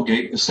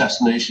Travelgate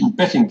assassination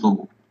betting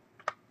pool.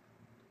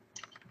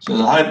 So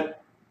the high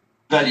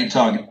value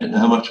target, and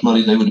how much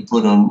money they would have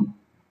put on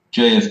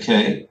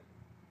JFK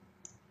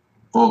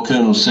or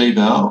Colonel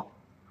Sabal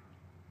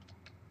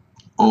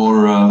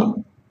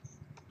or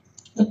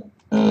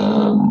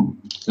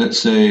let's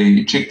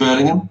say Chick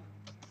Burlingham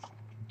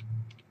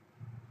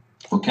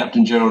or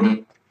Captain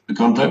Gerald de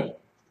Conto.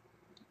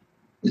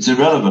 It's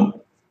irrelevant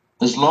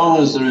as long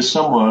as there is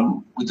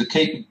someone with the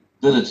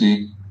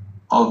capability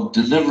of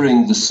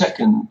delivering the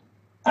second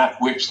at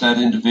which that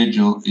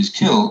individual is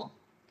killed,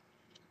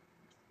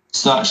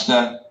 such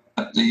that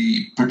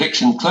the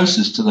prediction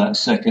closest to that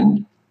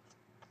second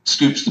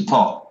scoops the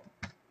pot.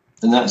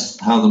 And that's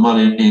how the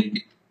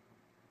money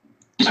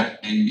is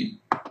actually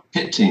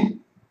hit team.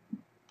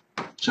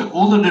 So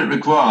all that it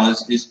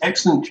requires is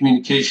excellent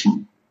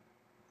communication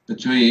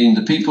between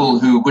the people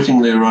who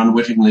wittingly or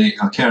unwittingly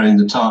are carrying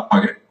the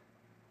target,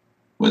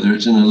 whether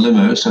it's in a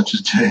limo such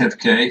as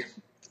JFK,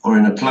 or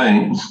in a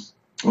plane,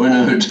 or in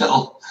a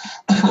hotel,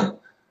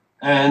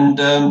 and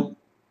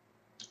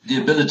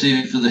the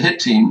ability for the hit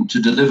team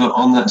to deliver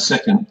on that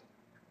second.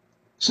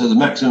 So the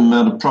maximum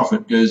amount of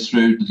profit goes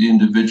through to the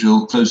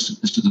individual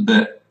closest to the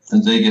bet,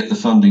 and they get the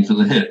funding for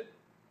the hit.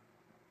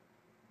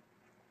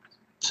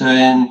 So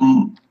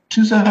in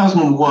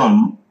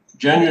 2001,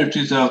 January of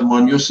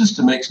 2001, your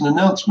sister makes an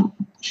announcement.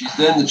 She's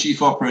then the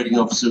Chief Operating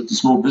Officer of the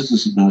Small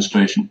Business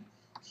Administration.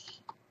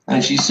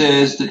 And she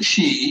says that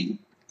she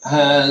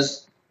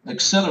has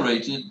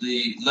accelerated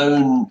the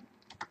loan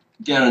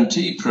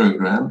guarantee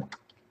program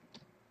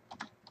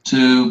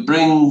to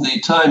bring the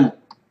time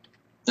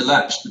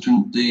elapsed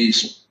between the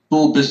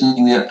small business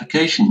in the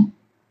application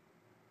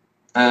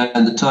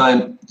and the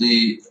time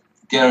the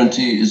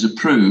guarantee is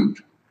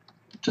approved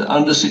to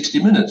under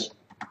 60 minutes.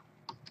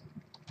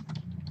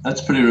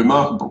 That's pretty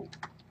remarkable,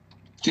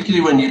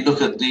 particularly when you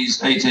look at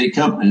these 8A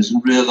companies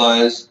and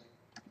realize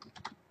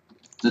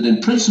that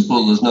in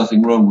principle there's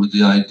nothing wrong with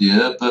the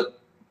idea, but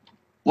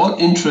what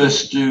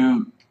interest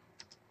do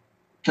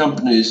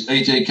companies,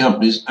 8A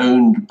companies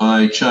owned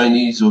by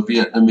Chinese or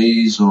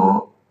Vietnamese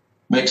or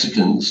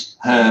Mexicans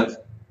have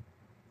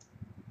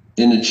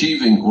in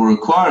achieving or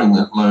acquiring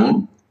that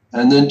loan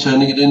and then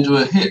turning it into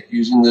a hit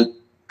using the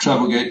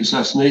Travelgate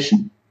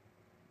assassination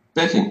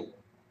betting?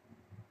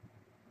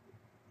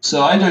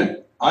 So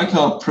I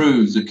can't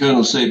prove that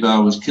Colonel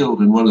Sabao was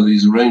killed in one of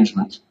these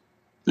arrangements,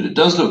 but it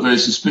does look very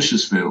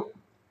suspicious, Phil.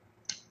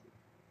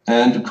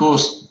 And of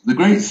course, the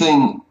great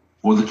thing,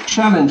 or the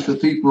challenge for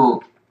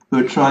people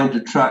who are trying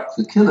to track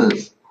the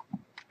killers,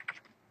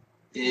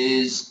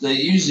 is they're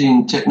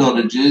using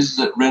technologies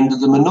that render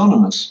them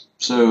anonymous.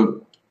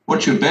 So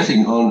what you're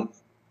betting on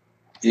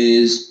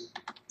is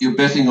you're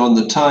betting on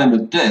the time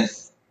of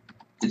death.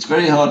 It's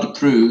very hard to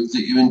prove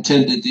that you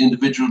intended the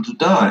individual to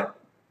die.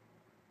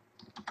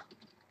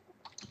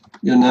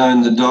 You're now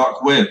in the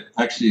dark web.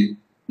 Actually,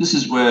 this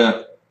is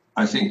where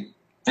I think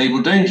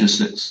Abel Danger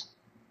sits.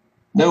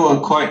 No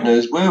one quite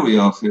knows where we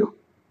are, Phil.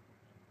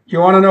 You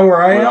want to know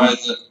where I am?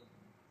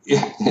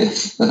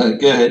 Yes, go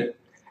ahead.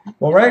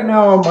 Well, right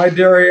now my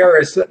derriere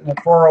is sitting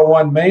at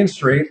 401 Main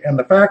Street, and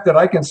the fact that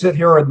I can sit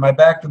here with my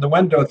back to the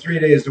window 3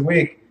 days a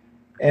week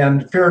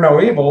and fear no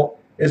evil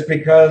is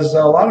because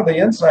a lot of the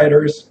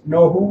insiders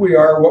know who we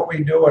are, what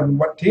we do, and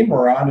what team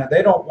we're on, and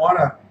they don't want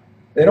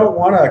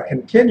to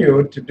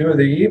continue to do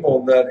the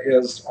evil that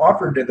is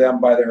offered to them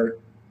by their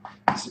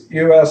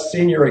U.S.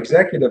 senior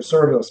executive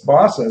service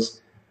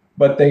bosses,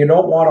 but they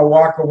don't want to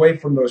walk away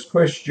from those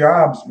cush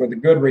jobs with the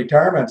good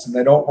retirements, and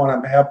they don't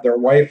want to have their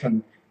wife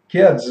and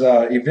kids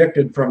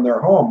evicted from their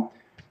home,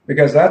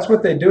 because that's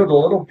what they do to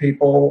little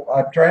people.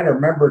 I'm trying to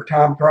remember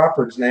Tom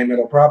Crawford's name.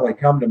 It'll probably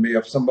come to me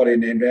if somebody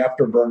named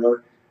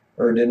Afterburner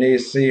or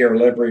Denise C. or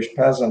Liverish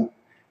Peasant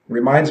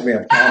reminds me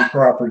of Tom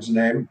Crawford's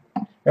name.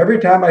 Every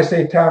time I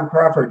say Tom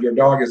Crawford, your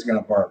dog is going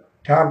to bark.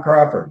 Tom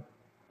Crawford.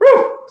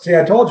 Woo! See,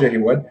 I told you he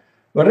would.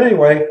 But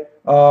anyway,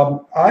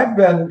 I've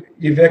been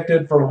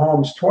evicted from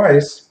homes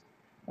twice.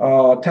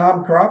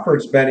 Tom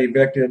Crawford's been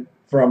evicted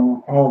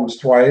from homes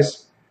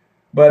twice.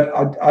 But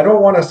I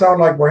don't want to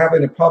sound like we're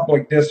having a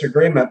public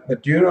disagreement,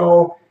 but you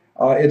know,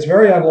 it's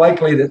very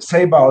unlikely that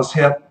Sabao's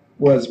hit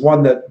was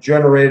one that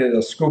generated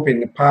a scooping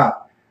the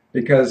pot,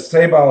 because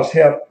Sabao's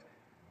hit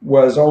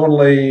was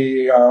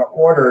only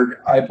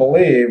ordered, I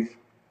believe,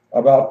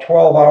 about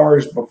 12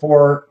 hours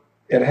before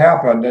it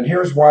happened. And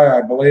here's why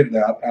I believe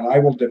that, and I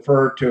will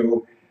defer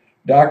to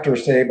Dr.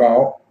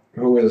 Sabao,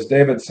 who is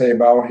David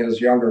Sabao,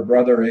 his younger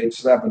brother, age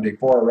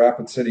 74,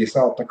 Rapid City,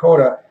 South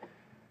Dakota.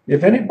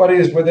 If anybody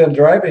is within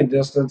driving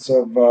distance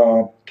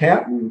of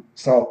Canton,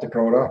 South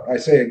Dakota, I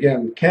say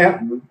again,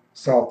 Canton,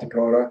 South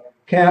Dakota,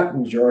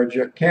 Canton,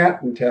 Georgia,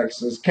 Canton,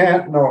 Texas,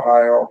 Canton,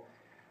 Ohio,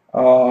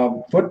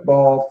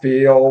 football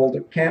field,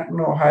 Canton,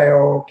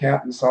 Ohio,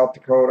 Canton, South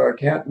Dakota,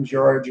 Canton,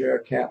 Georgia,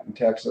 Canton,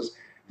 Texas.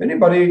 If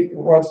anybody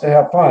wants to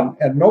have fun,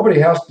 and nobody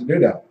has to do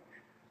that,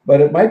 but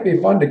it might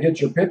be fun to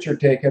get your picture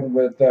taken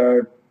with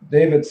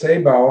David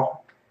Sabao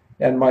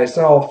and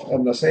myself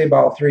and the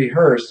Sabao 3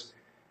 hearse.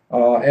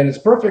 And it's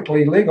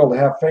perfectly legal to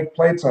have fake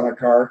plates on a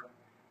car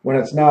when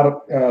it's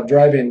not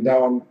driving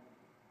down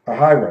a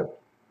highway.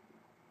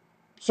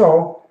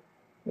 So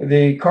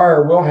the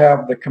car will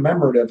have the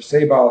commemorative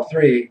Sabao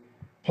 3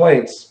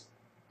 plates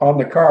on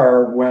the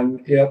car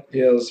when it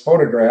is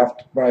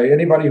photographed by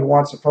anybody who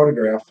wants a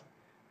photograph.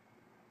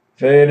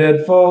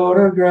 Faded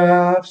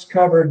photographs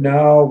covered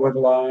now with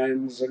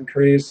lines and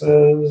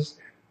creases,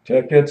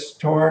 tickets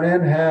torn in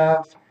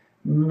half,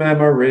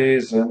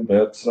 memories in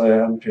bits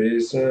and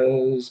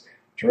pieces,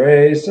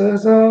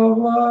 traces of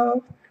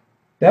love.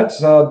 That's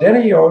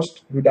Denny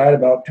Yost, who died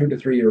about 2 to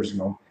 3 years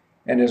ago,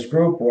 and his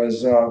group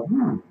was,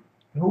 who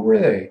were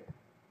they?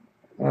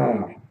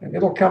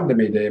 It'll come to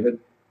me, David.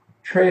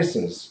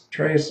 Traces,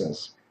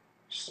 Traces,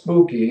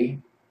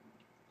 Spooky,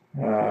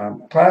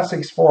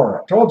 Classics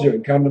 4. I told you it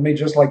would come to me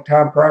just like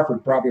Tom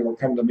Crawford probably will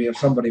come to me if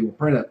somebody will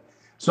print it.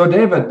 So,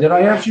 David, did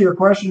I answer your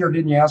question or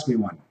didn't you ask me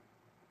one?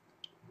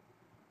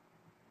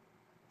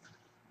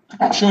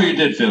 I'm sure you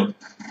did, Phil.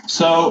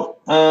 So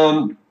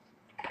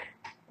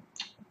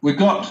we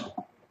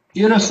got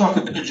Ira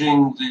Soccer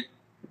the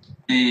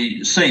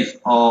safe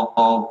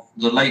of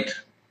the late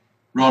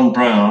Ron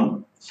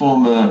Brown,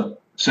 former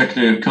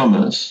Secretary of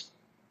Commerce,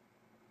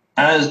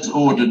 as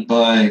ordered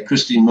by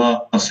Kristine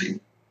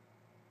Marcy,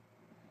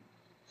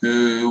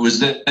 who was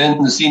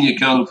then the senior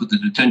counsel for the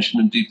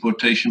detention and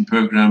deportation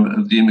program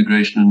of the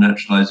Immigration and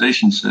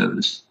Naturalization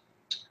Service,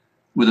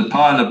 with a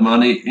pile of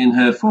money in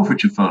her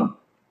forfeiture fund.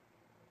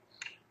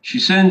 She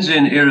sends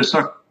in Ira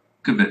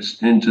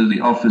Sockovitz into the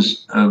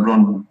office of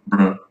Ron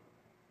Brown.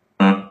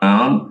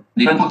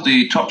 He put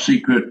the top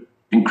secret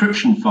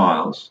encryption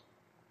files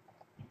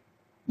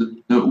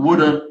that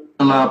would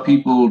allow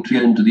people to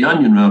get into the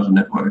Onion Router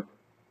network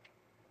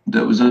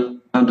that was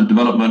under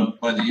development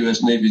by the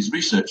US Navy's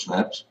research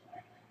labs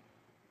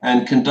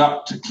and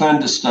conduct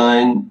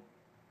clandestine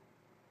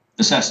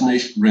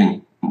assassination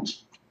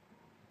rings.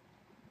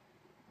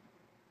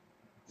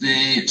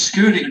 The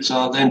securities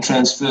are then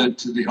transferred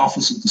to the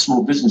Office of the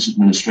Small Business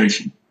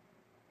Administration.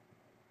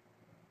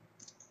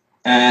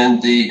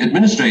 And the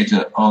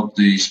administrator of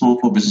the Small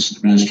Business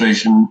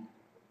Administration,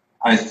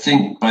 I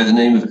think by the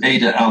name of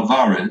Ada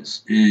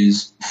Alvarez,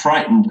 is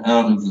frightened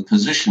out of the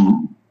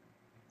position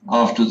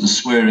after the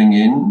swearing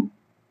in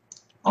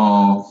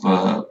of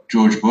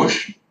George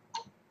Bush.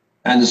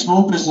 And the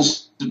Small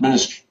Business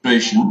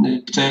Administration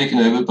is taken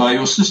over by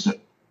your sister,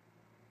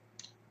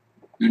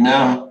 who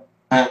now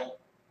has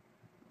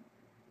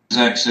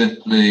access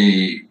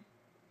to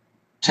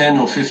 $10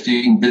 or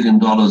 $15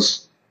 billion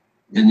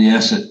in the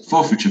asset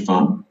forfeiture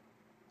fund.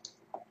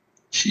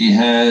 She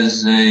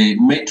has a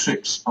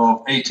matrix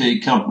of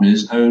 8A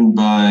companies owned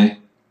by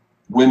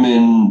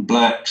women,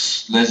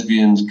 blacks,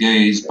 lesbians,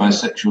 gays,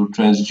 bisexual,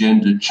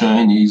 transgender,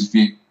 Chinese,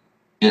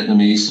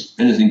 Vietnamese,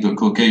 anything but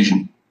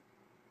Caucasian.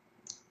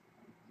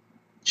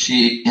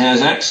 She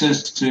has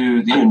access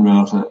to the Onion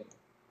Router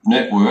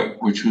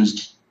network, which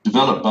was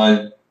developed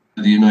by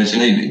the United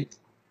Navy,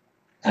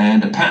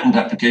 and a patent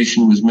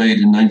application was made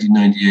in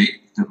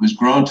 1998 that was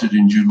granted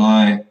in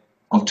July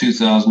of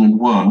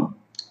 2001,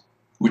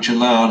 which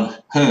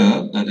allowed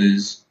her, that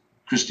is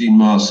Kristine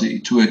Marcy,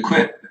 to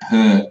equip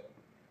her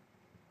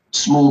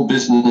Small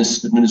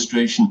Business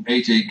Administration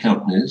 8A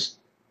companies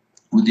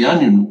with the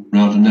Onion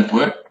Router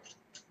network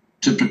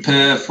to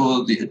prepare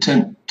for the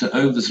attempt to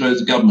overthrow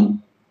the government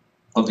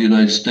of the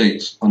United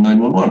States on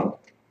 9/11,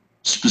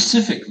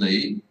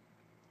 specifically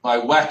by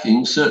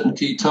whacking certain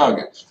key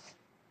targets.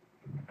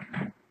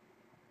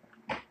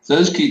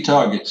 Those key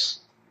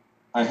targets,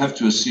 I have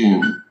to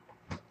assume,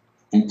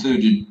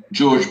 included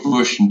George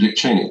Bush and Dick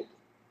Cheney.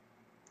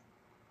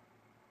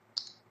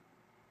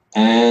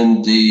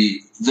 And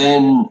the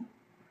then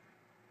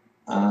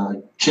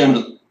chairman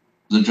of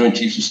the Joint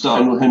Chiefs of Staff,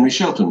 General Henry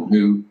Shelton,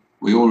 who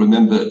we all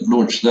remember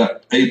launched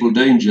that Abel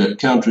Danger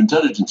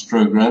counterintelligence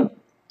program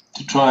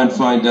to try and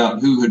find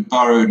out who had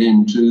burrowed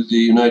into the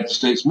United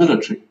States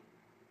military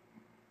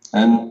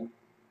and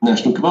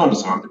National Command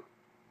Authority.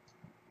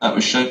 That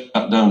was shut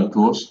down, of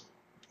course,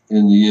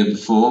 in the year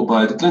before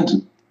by the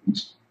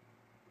Clintons.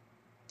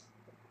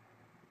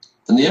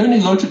 And the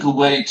only logical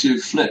way to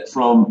flip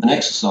from an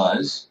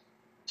exercise,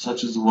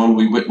 such as the one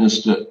we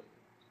witnessed at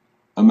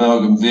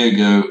Amalgam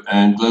Virgo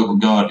and Global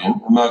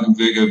Guardian, Amalgam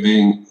Virgo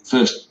being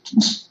 1st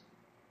and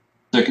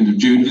 2nd of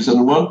June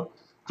 2001,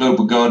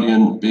 Global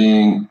Guardian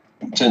being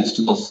 10th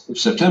to 12th of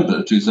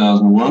September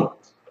 2001,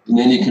 in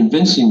any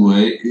convincing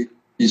way,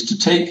 is to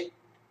take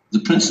the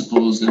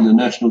principles in the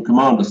National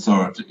Command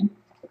Authority,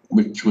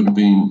 which would have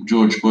been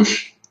George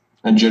Bush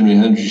and General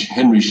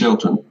Henry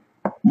Shelton,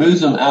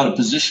 move them out of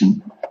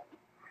position,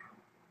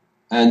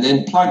 and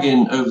then plug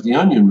in over the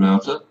Onion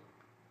Router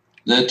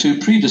their two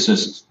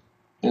predecessors.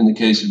 In the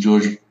case of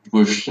George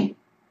Bush,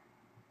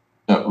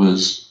 that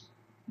was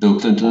Bill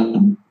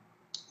Clinton.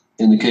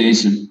 In the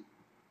case of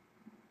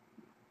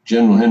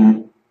General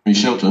Henry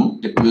Shelton,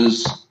 it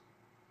was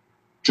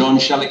John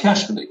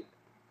Shalikashvili.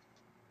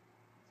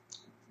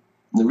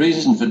 And the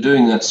reason for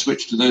doing that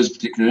switch to those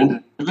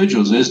particular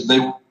individuals is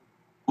they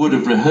would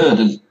have heard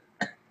of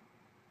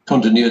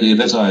continuity of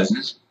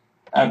exercises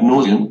ad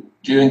nauseum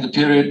during the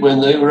period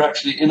when they were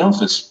actually in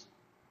office.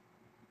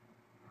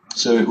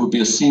 So it would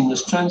be a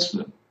seamless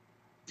transfer,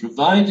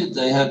 provided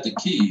they had the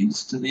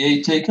keys to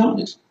the 8A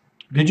companies.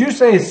 Did you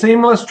say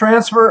seamless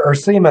transfer or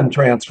semen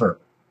transfer?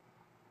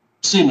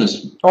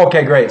 Seamless.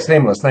 Okay, great.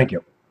 Seamless. Thank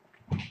you.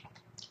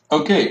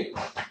 Okay.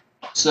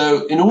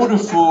 So in order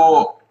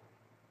for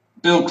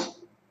Bill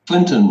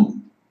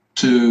Clinton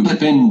to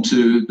slip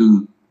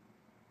into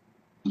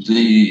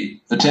the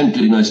attempt at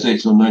the United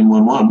States on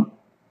 9/11,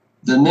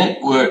 the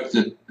network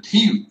that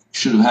he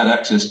should have had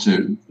access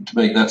to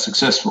make that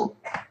successful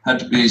had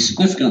to be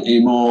significantly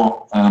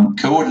more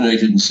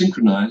coordinated and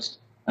synchronized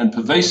and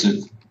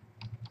pervasive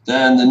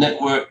than the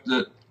network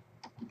that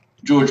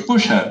George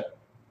Bush had.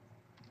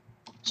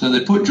 So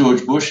they put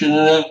George Bush in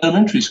an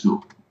elementary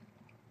school,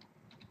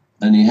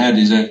 and he had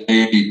his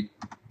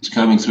aides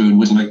coming through and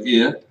whistling like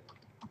ear,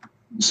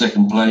 the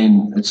second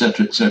plane,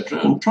 etc., etc.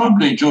 And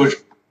probably George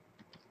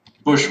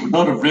Bush would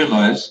not have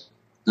realized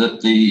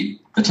that the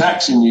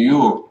attacks in New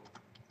York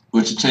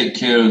were to take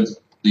care of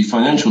the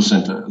financial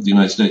center of the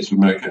United States of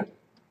America,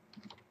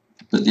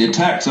 but the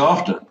attacks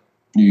after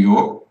New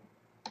York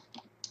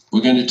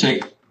were going to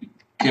take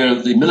care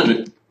of the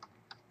military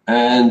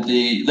and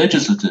the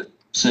legislative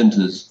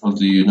centers of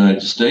the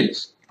United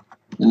States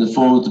in the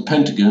form of the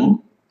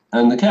Pentagon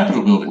and the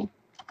Capitol building.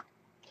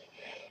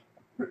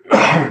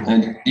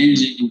 And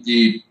using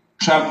the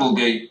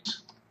Travelgate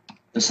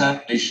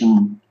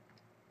assassination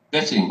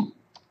betting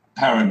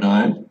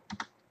paradigm,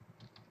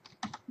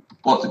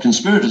 what the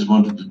conspirators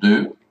wanted to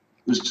do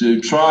was to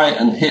try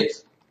and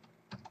hit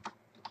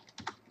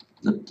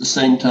at the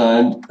same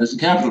time as the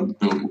Capitol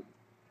building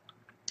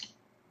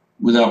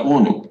without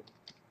warning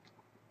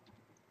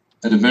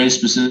at a very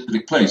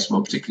specific place,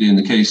 well, particularly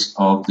in the case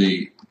of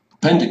the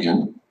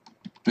Pentagon,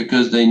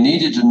 because they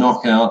needed to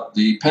knock out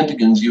the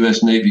Pentagon's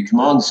US Navy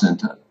Command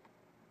Center,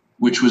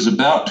 which was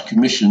about to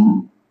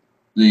commission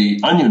the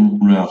Onion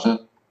router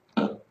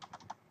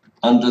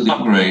under the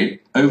upgrade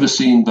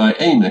overseen by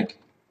AMEC,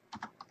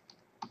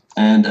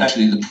 and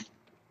actually the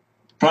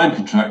prime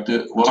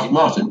contractor was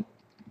Martin,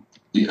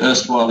 the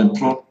erstwhile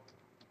employer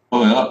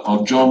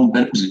of John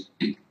Bennett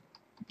Ramsey.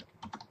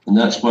 And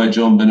that's why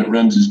John Bennett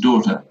Ramsey's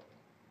daughter,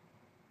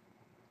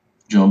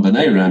 John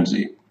Benet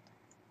Ramsey,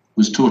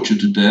 was tortured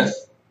to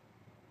death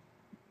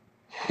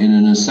in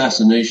an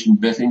assassination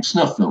betting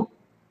snuff film,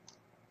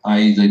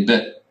 i.e. they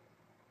bet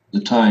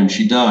the time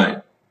she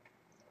died.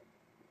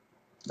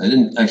 They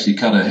didn't actually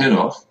cut her head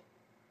off.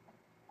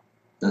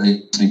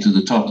 They went to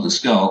the top of the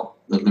skull.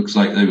 That looks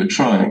like they were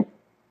trying.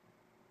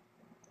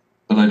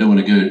 But I don't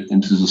want to go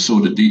into the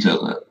sordid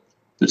detail there.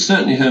 But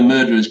certainly her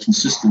murder is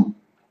consistent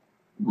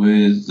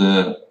with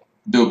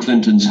Bill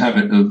Clinton's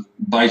habit of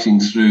biting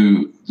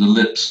through the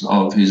lips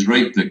of his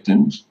rape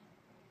victims,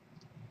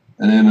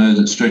 an MO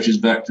that stretches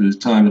back to his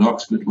time at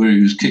Oxford, where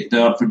he was kicked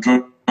out for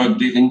drug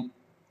dealing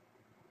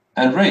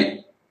and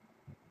rape.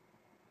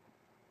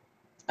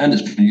 And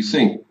it's when you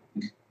think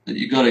that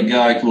you've got a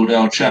guy called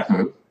Al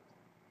Chapo,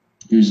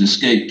 who's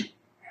escaped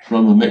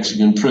from a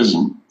Mexican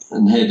prison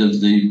and head of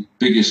the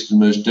biggest and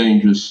most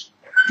dangerous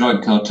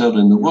drug cartel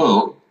in the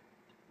world,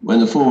 when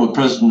the former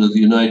president of the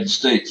United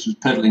States was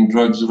peddling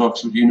drugs at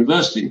Oxford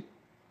University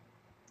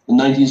in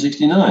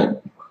 1969.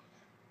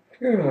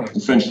 Yeah. The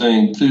French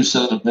name, plus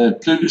c'est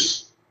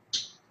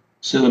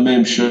la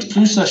même chose.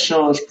 Plus ça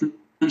change,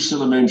 plus c'est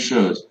la même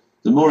chose.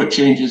 The more it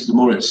changes, the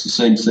more it's the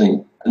same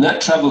thing. And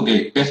that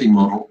Travelgate betting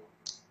model,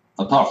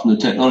 apart from the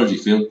technology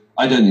field,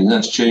 I don't think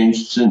that's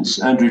changed since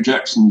Andrew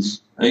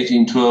Jackson's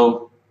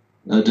 1812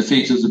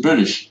 defeat of the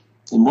British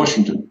in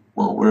Washington,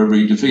 well, wherever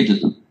he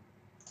defeated them.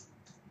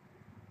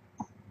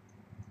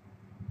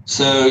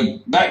 So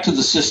back to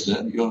the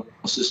sister, your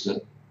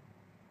sister.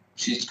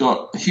 She's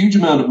got a huge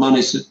amount of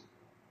money sitting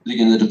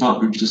in the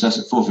Department of Justice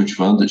Asset Forfeiture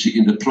Fund that she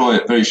can deploy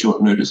at very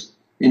short notice.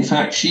 In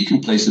fact, she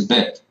can place a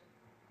bet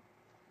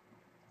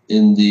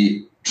in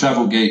the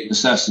Travelgate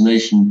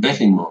assassination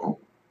betting model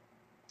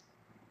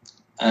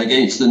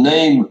against the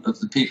name of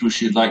the people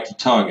she'd like to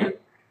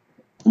target.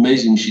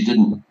 Amazing she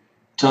didn't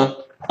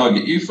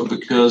target you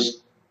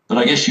but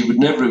I guess you would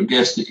never have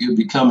guessed that you'd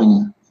be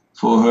coming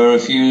for her a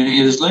few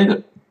years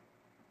later.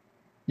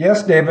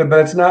 Yes, David, but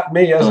it's not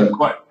me, is it?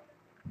 Quite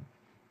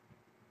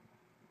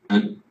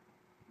good.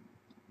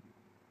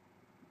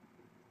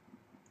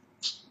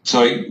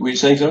 Sorry, were you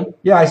saying so?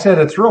 Yeah, I said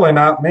it's really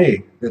not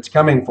me that's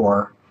coming for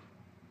her.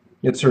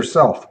 It's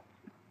herself.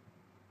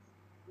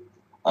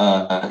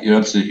 You're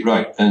absolutely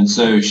right. And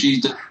so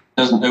she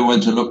doesn't know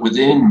whether to look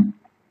within,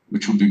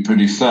 which would be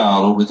pretty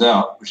foul, or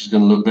without, which is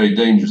going to look very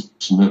dangerous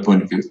from her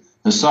point of view.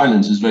 Her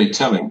silence is very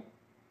telling.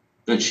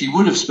 But she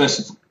would have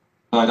specified,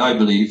 I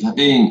believe,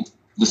 being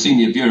the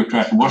senior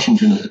bureaucrat in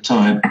Washington at the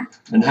time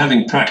and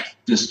having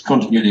practiced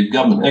continuity of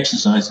government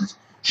exercises,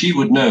 she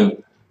would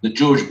know that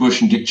George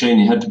Bush and Dick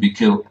Cheney had to be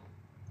killed.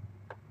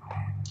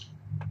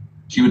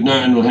 She would know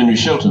General Henry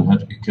Shelton had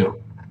to be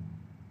killed.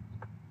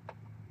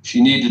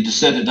 She needed to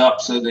set it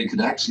up so they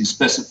could actually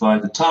specify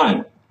the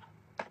time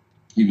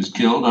he was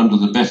killed under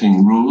the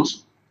betting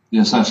rules, the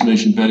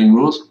assassination betting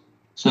rules,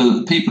 so that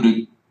the people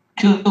who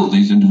killed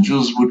these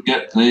individuals would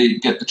get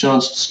the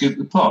chance to scoop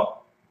the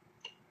pot.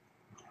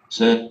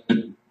 So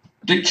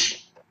Dick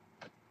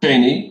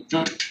Cheney,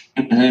 George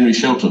and Henry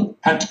Shelton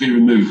had to be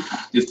removed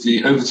if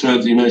the overthrow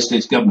of the United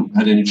States government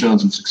had any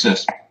chance of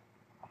success.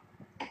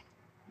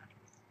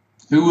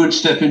 Who would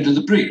step into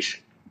the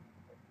breach?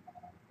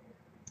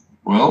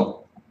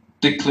 Well,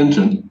 Bill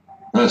Clinton,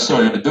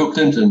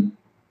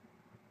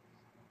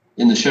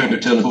 in the Sheraton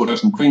Hotel in Port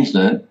Hudson,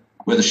 Queensland,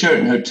 where the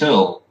Sheraton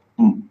Hotel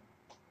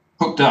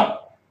hooked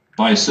up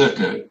by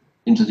Serco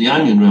into the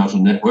onion router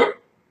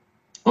network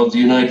of the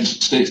United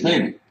States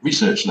Navy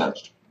research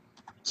labs.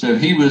 So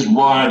he was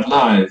wired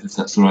live, if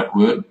that's the right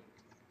word,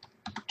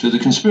 to the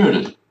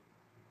conspirators.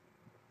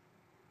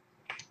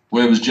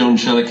 Where was John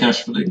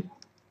Shalikashvili,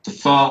 the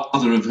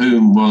father of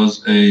whom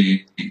was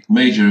a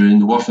major in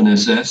the Waffen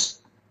SS,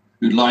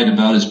 who lied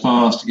about his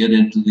past to get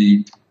into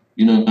the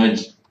United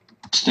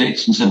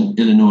States and sent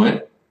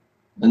Illinois.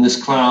 And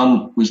this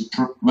clown was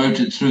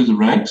promoted through the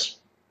ranks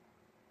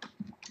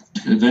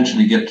to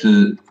eventually get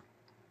to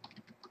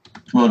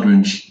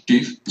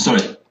Commander-in-Chief,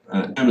 Chairman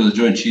of the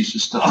Joint Chiefs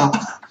of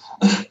Staff.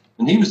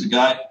 And he was the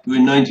guy who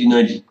in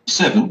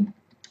 1997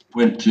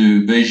 went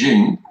to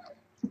Beijing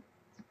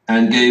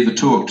and gave a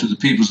talk to the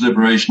People's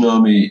Liberation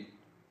Army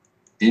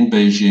in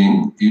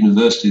Beijing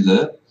University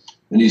there.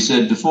 And he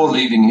said, before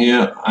leaving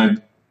here,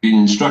 I've been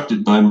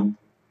instructed by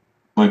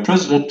my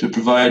president to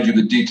provide you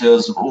with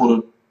details of all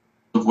of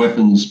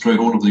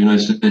the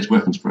United States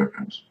weapons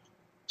programs.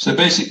 So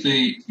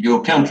basically,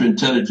 your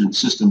counterintelligence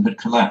system had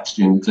collapsed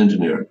during the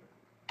Clinton era.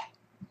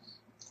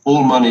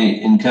 All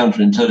money in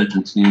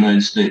counterintelligence in the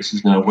United States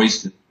is now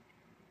wasted.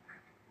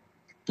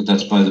 But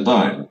that's by the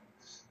by.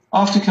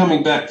 After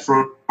coming back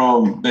from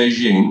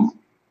Beijing,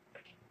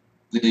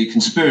 the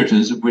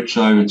conspirators, of which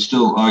I would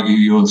still argue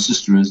your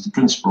sister is the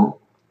principal,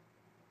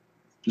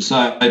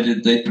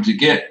 decided they to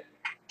get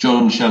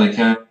John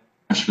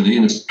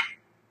Shalikashvili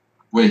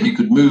where he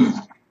could move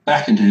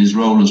back into his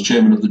role as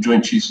chairman of the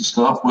Joint Chiefs of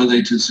Staff, were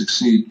they to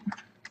succeed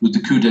with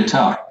the coup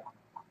d'etat.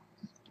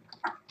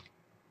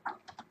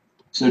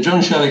 So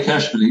John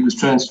Shalikashvili was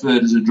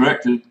transferred as a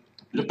director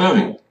at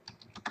Boeing.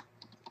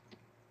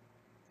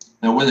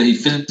 Now, whether he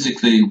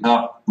physically went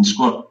up and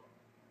squatted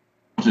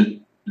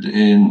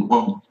in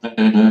what I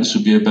don't know, this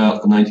would be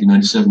about the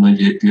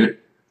 1997-98 period,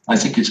 I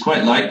think it's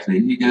quite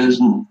likely he goes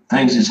and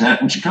hangs his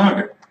hat in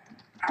Chicago,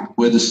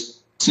 where the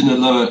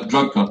Sinaloa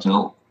drug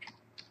cartel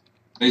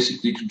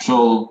basically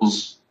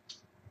controls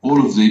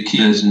all of the key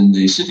players in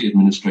the city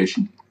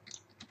administration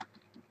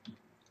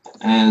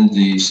and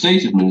the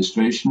state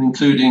administration,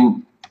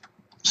 including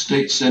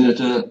State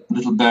Senator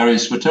Little Barry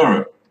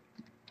Swatara.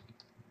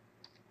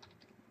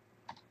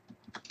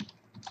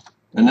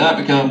 And that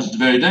becomes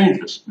very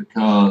dangerous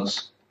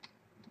because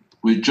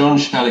with John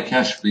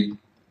Shalikashvili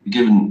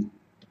given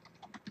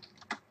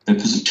a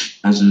position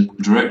as a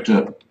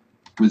director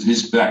with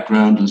his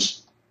background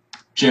as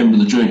chairman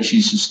of the Joint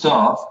Chiefs of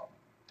Staff,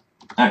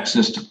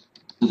 access to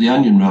the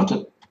onion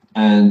router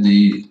and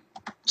the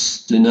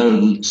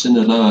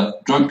Sinaloa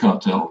drug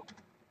cartel,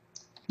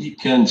 he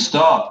can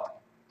start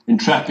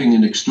entrapping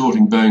and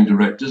extorting Boeing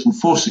directors and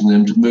forcing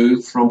them to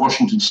move from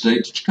Washington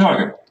State to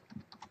Chicago.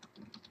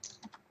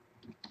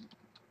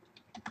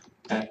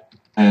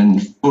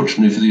 And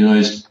fortunately for the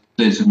United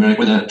States of America,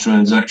 when that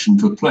transaction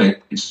took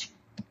place,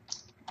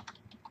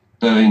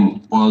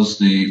 Boeing was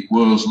the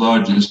world's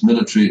largest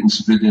military and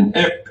civilian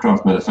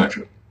aircraft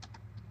manufacturer.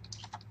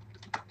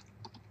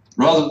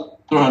 Rather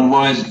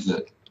unwise of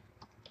that,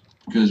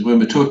 because when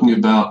we're talking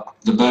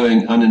about the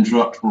Boeing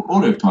uninterruptible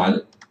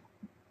autopilot,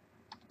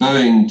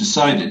 Boeing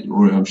decided,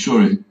 or I'm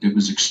sure it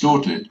was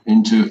extorted,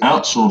 into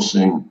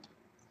outsourcing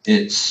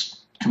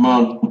its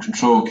command and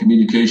control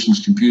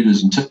communications,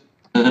 computers,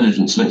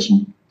 intelligence,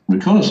 and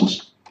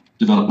reconnaissance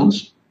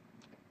developments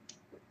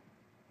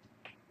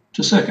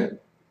to Serco.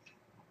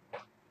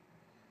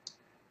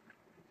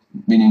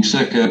 Meaning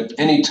Serco, at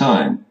any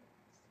time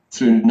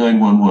through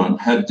 911,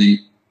 had the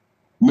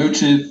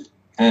motive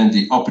and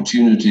the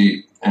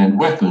opportunity and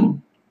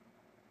weapon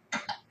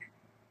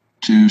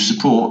to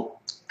support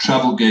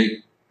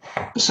Travelgate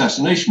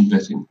assassination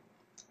vetting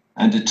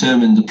and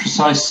determine the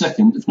precise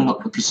second, if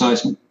not the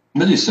precise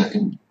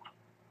millisecond,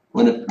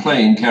 when a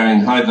plane carrying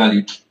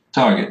high-value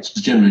targets,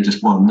 generally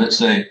just one, let's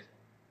say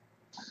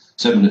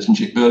 7 minutes from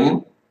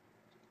Birmingham,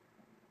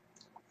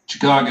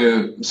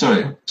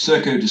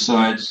 Serco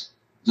decides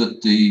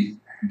that the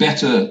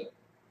better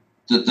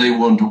that they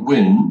want to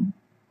win,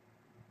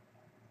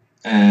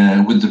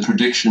 with the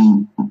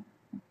prediction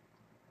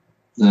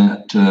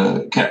that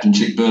Captain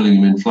Chick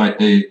Burlingham in Flight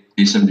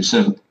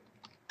A77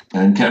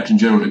 and Captain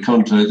Gerald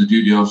Aconto, the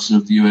duty officer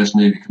of the US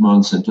Navy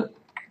Command Center,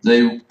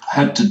 they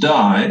had to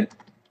die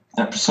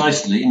at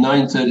precisely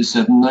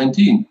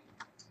 9:37:19.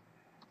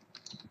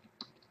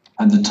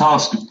 And the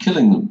task of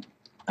killing them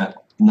at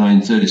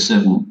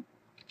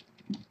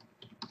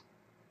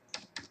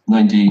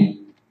 9:37:19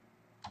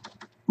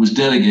 was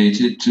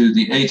delegated to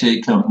the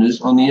 8A companies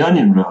on the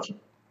onion router,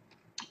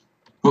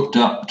 hooked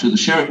up to the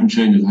Sheraton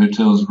chain of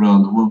hotels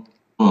around the world.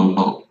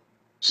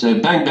 So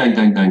bang, bang,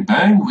 bang, bang,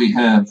 bang, we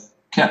have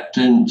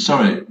John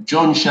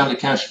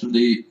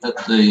Shalikashvili at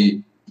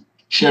the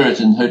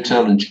Sheraton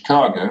Hotel in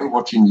Chicago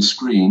watching the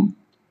screen.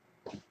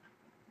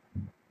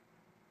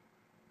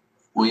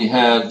 We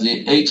have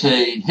the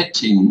 8A hit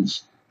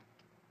teams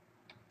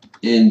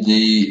in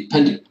the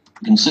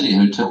Pentagon City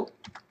Hotel,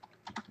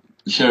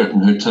 the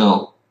Sheraton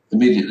Hotel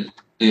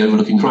immediately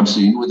overlooking crime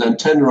scene with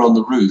antenna on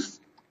the roof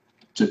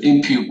to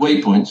impute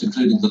waypoints,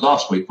 including the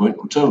last waypoint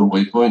or terminal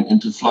waypoint,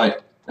 into flight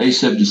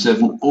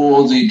A77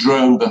 or the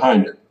drone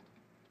behind it.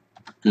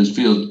 Because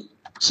Field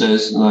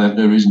says, and I have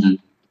no reason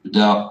to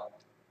doubt,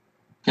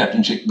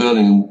 Captain Chick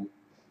Burlingham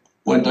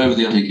went over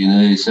the Atlantic in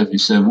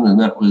A77, and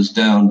that was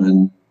downed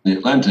in the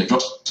Atlantic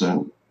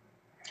zone.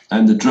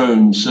 And the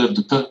drone served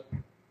the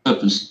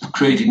purpose of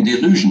creating the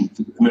illusion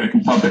for the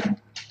American public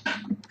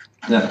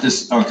that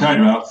this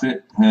Al-Qaeda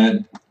outfit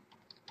had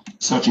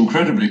such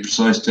incredibly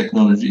precise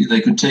technology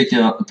they could take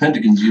out the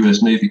Pentagon's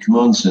US Navy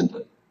Command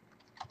Center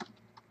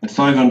at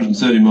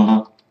 530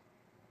 miles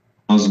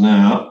an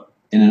hour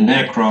in an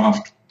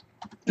aircraft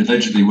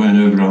allegedly weighing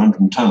over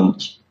 100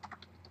 tons,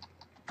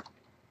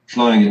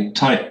 flying a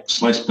tight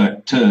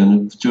slice-back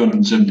turn of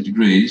 270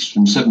 degrees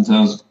from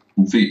 7,000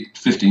 feet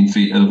to 15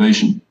 feet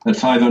elevation at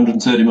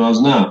 530 miles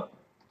an hour.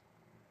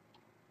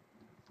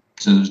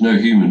 So there's no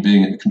human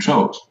being at the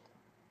controls.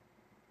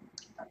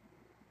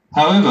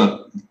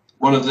 However,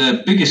 one of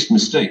their biggest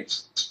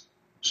mistakes,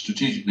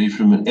 strategically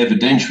from an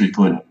evidentiary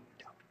point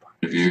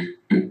of view,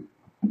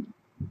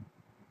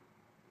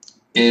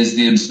 is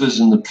the observers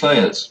and the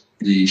players,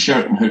 the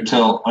Sheraton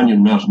Hotel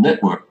Onion Router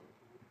network,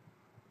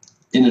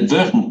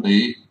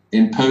 inadvertently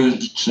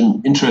imposed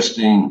some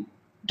interesting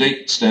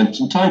date stamps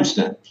and time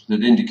stamps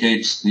that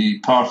indicates the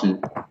parties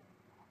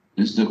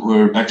that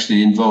were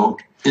actually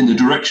involved in the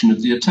direction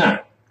of the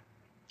attack.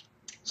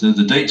 So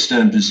the date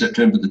stamp is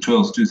September the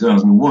 12th,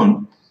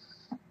 2001,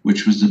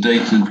 which was the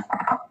date of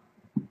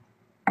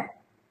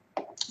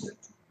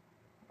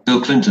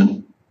Bill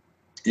Clinton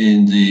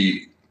in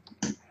the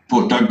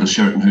Port Douglas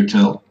Sheraton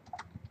Hotel.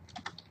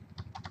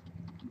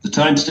 The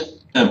time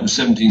stamp was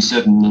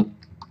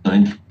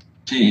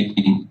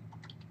 17/7/19.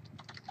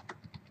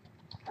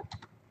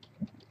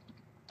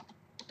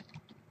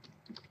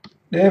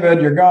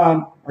 David, you're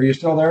gone. Are you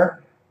still there?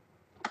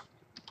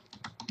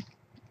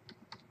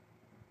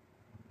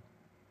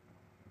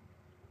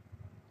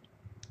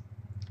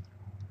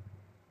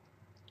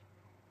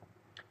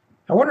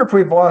 I wonder if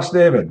we've lost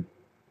David.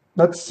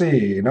 Let's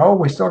see. No,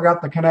 we still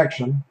got the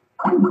connection.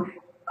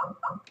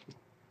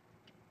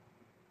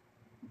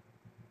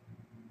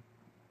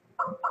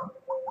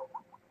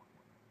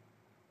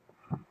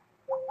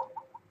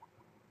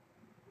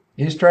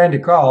 He's trying to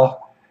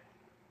call.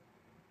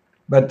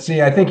 But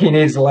see, I think he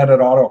needs to let it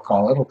auto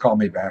call. It'll call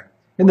me back.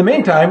 In the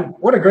meantime,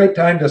 what a great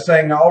time to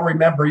sing I'll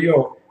Remember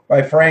You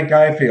by Frank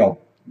Ifield.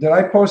 Did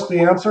I post the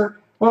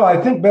answer? Well,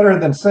 I think better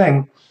than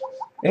sing.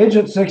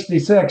 Agent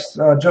 66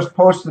 just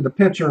posted a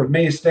picture of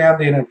me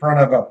standing in front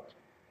of a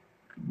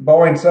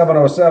Boeing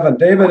 707.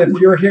 David, if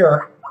you're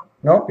here.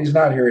 Nope, he's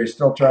not here. He's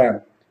still trying.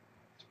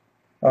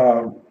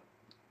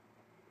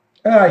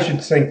 I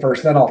should sing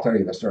first, then I'll tell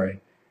you the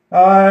story.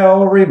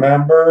 I'll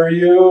remember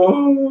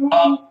you.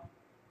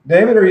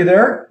 David, are you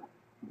there?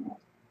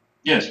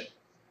 Yes.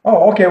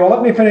 Oh, okay. Well,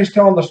 let me finish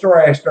telling the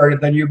story I started,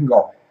 then you can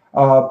go.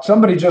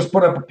 Somebody just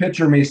put up a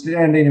picture of me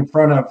standing in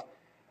front of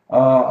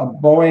a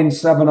Boeing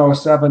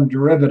 707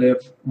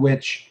 derivative,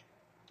 which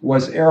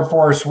was Air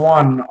Force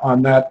One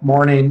on that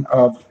morning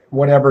of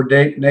whatever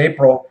date in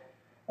April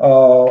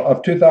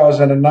of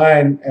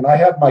 2009. And I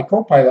had my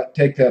co-pilot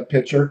take that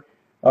picture.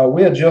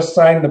 We had just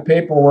signed the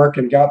paperwork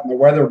and gotten the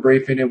weather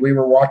briefing, and we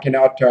were walking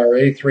out to our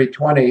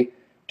A320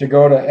 to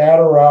go to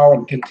Adderall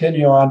and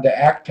continue on to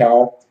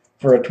Akhtau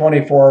for a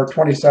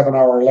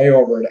 27-hour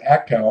layover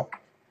at Akhtau.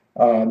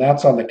 And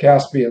that's on the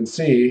Caspian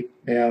Sea.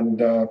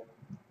 And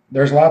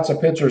there's lots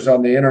of pictures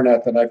on the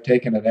internet that I've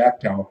taken at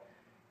Akhtau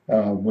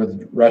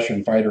with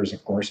Russian fighters,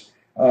 of course.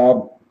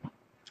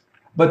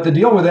 But the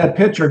deal with that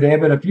picture,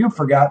 David, if you've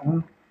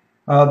forgotten,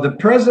 the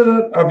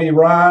president of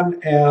Iran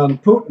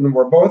and Putin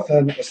were both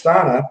in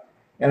Astana,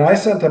 and I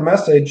sent a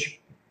message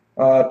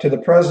to the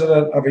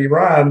president of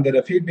Iran that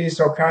if he'd be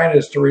so kind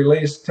as to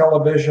release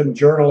television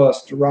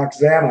journalist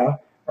Roxana,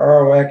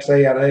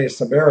 R-O-X-A-N-A,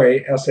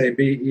 Saberi,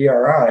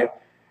 S-A-B-E-R-I,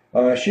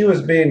 she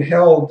was being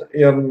held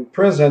in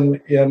prison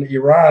in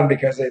Iran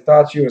because they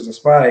thought she was a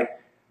spy.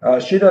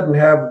 She doesn't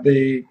have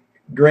the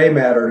gray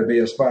matter to be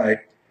a spy.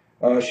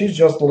 She's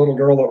just a little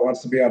girl that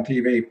wants to be on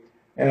TV.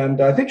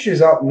 And I think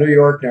she's out in New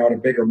York now at a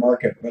bigger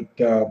market.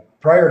 But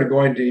prior to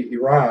going to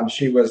Iran,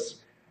 she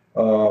was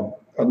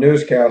a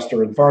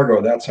newscaster in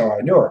Fargo. That's how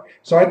I knew her.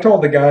 So I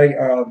told the guy,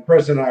 the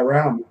president of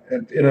Iran,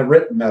 in a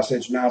written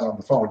message, not on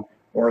the phone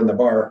or in the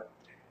bar,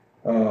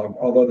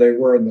 although they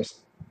were in this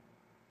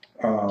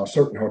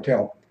certain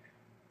hotel.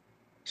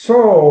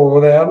 So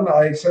then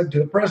I said to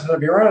the president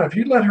of Iran, if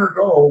you let her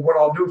go, what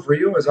I'll do for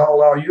you is I'll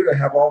allow you to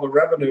have all the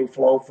revenue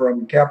flow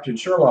from Captain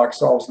Sherlock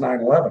Solves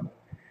 9/11.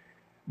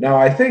 Now,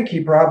 I think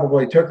he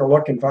probably took a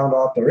look and found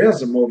out there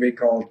is a movie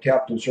called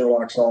Captain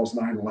Sherlock Solves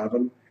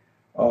 9/11,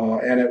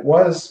 and it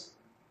was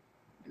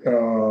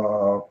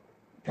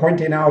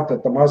pointing out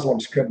that the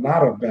Muslims could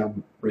not have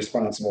been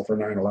responsible for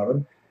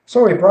 9/11.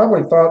 So he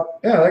probably thought,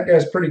 yeah, that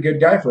guy's a pretty good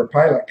guy for a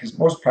pilot, because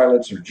most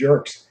pilots are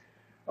jerks.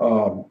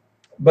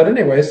 But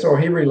anyway, so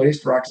he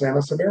released Roxana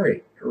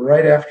Saberi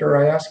right after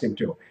I asked him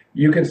to.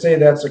 You can say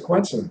that's a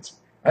coincidence.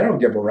 I don't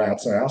give a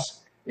rat's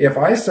ass. If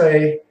I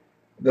say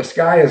the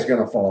sky is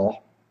going to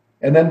fall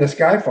and then the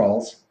sky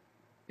falls,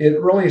 it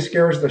really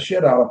scares the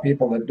shit out of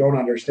people that don't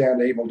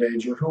understand Able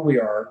Danger, who we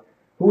are,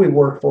 who we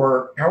work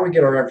for, how we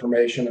get our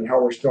information, and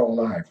how we're still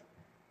alive.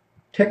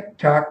 Tick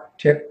tock,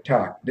 tick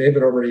tock.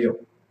 David, over to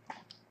you.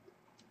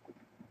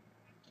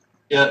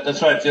 Yeah,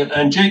 that's right, Phil.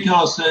 And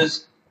JK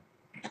says,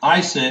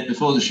 I said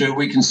before the show,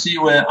 we can see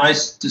where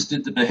ISIS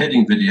did the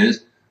beheading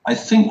videos. I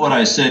think what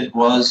I said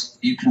was,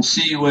 you can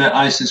see where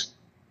ISIS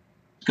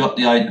got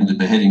the item, the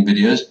beheading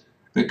videos,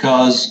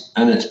 because,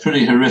 and it's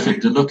pretty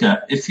horrific to look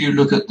at, if you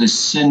look at the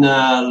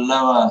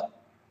Sinaloa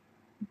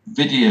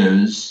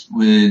videos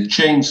with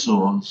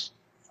chainsaws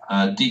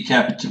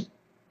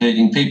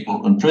decapitating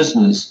people and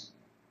prisoners,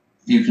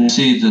 you can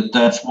see that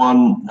that's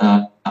one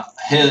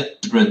hair's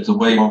breadth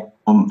away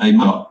from a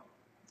map,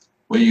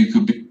 where you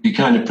could be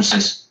kind of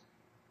precise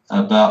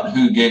about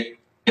who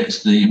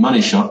gets the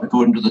money shot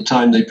according to the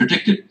time they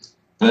predicted.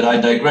 But I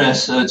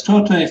digress. It's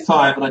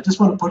 12:25, and I just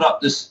want to put up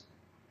this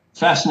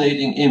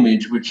fascinating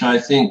image, which I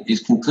think is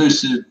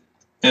conclusive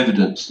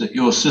evidence that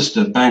your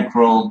sister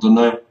bankrolled the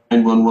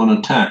 911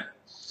 attack.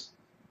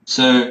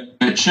 So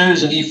it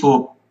shows an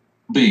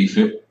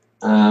E4B.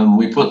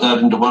 We put that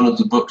into one of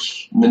the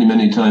books many,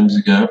 many times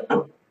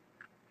ago.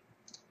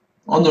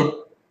 On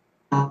the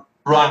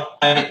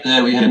right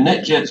there, we have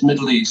NetJets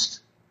Middle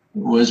East,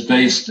 was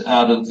based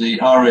out of the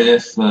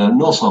RAF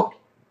Norfolk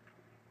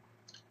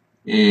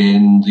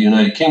in the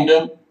United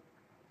Kingdom,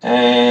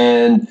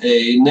 and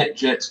a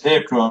NetJets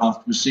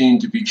aircraft was seen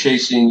to be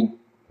chasing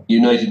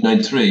United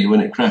 93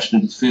 when it crashed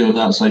into the field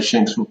outside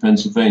Shanksville,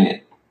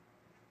 Pennsylvania.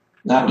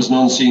 That was an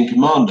on-scene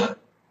commander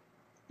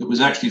that was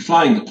actually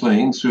flying the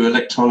plane through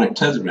electronic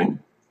tethering,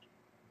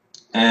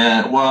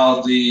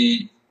 while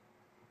the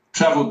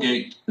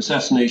Travelgate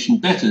assassination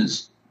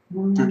betters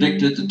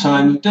predicted the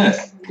time of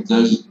death of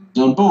those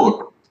on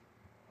board.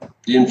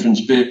 The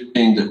inference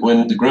being that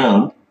when the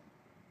ground,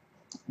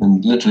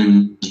 and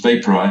literally was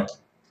vaporized,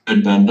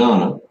 red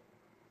bandana,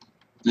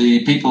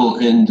 the people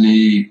in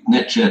the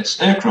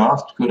NetJets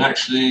aircraft could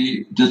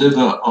actually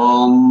deliver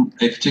on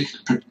a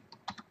particular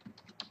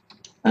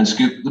and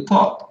scoop the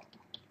pot.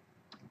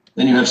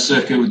 Then you have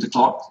Serco with the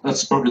clock.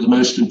 That's probably the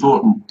most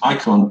important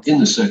icon in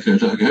the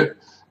Serco logo,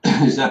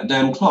 is that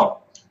damn clock.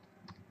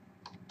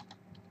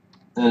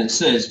 And it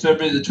says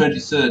February the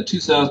 23rd,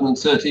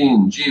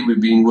 2013. Gee, we've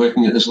been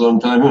working at this a long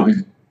time,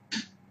 haven't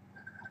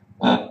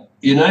we?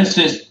 United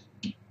States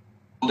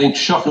linked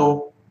shock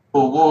or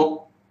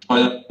war by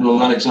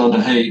Admiral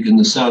Alexander Haig and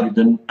the Saudi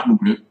bin Laden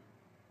group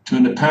to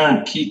an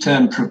apparent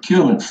Ketam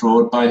procurement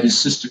fraud by his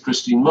sister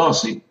Kristine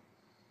Marcy,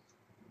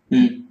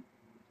 who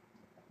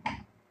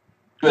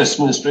US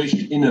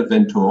administration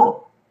inventor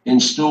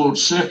installed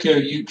Serco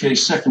UK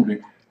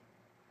secondary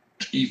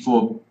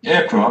E4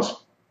 aircraft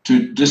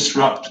to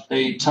disrupt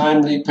a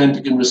timely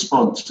Pentagon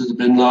response to the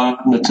bin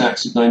Laden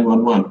attacks of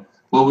 911.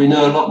 Well, we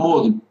know a lot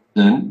more than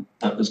then.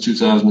 That was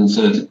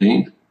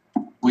 2013.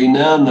 We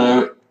now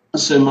know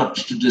so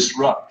much to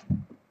disrupt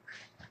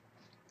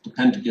the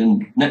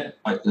Pentagon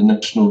network, the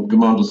National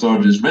Command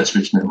Authority's Red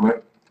Switch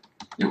network.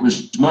 It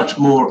was much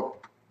more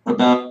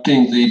about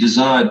getting the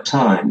desired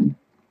time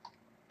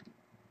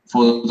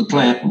for the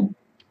plane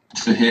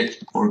to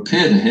hit or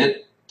appear to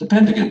hit the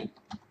Pentagon,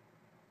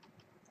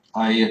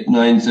 i.e. at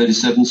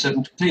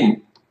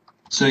 9:37:17.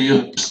 So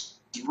you're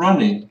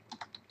running,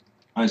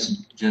 I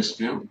suggest,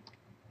 Phil,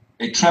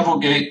 a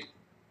Travelgate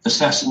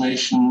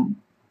assassination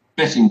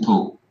betting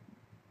pool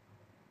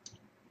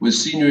with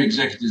senior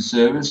executive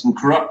service and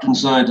corrupt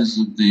insiders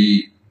of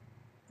the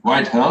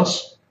White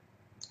House,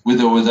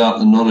 with or without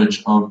the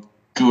knowledge of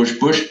George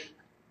Bush.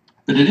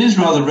 But it is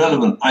rather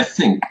relevant, I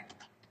think,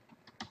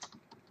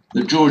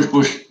 that George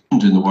Bush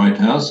wasn't in the White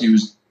House. He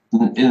was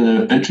in an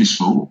elementary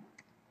school,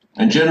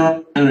 and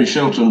General Henry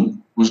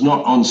Shelton was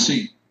not on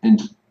seat in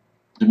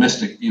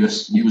domestic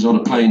US. He was on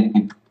a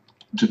plane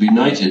to be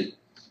knighted.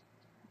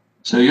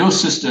 So your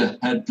sister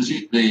had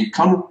presumably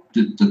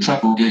contacted the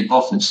Travelgate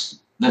office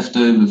left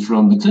over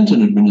from the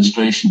Clinton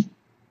administration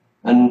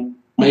and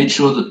made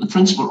sure that the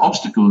principal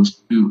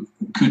obstacles to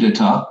coup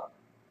d'etat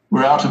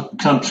were out of the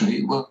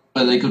country where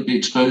they could be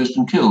exposed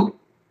and killed.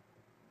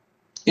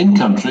 In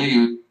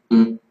country,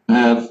 you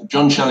have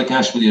John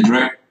Ashvili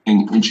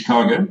directing in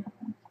Chicago,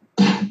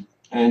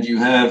 and you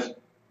have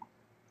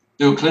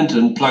Bill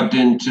Clinton plugged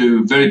into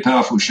a very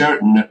powerful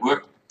Sheraton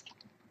network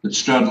that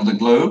straddled the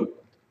globe.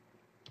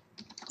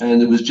 And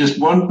there was just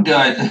one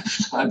guy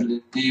left, I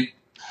believe,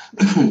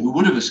 who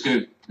would have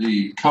escaped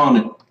the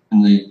carnage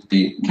in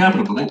the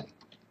Capitol building,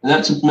 and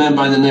that's a man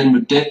by the name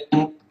of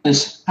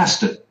Dennis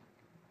Hastert,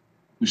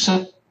 who's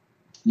a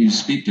new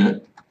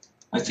speaker.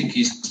 I think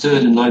he's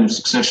third in line of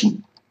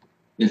succession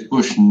if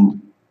Bush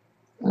and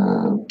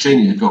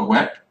Cheney had got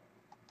whacked.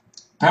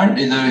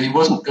 Apparently, though, he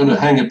wasn't going to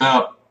hang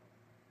about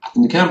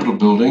in the Capitol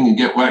building and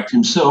get whacked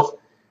himself.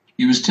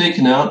 He was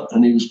taken out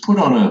and he was put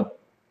on a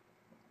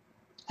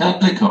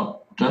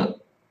helicopter,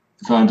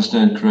 if I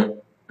understand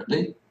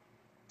correctly,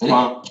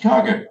 in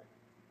Chicago.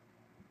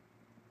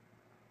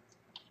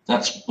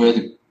 That's where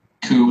the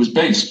coup was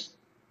based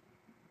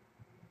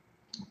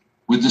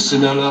with the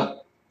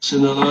Sinaloa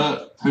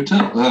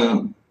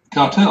hotel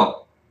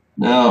cartel.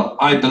 Now,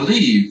 I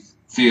believe,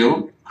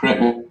 Field,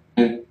 correct me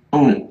if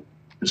I'm wrong,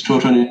 it's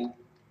 1220.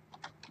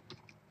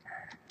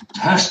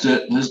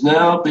 Hastert has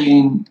now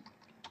been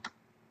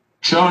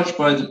charged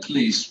by the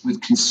police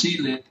with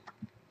concealing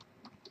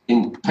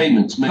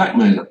payments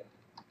blackmailer.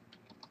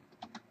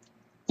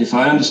 If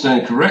I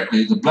understand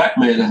correctly, the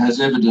blackmailer has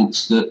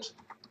evidence that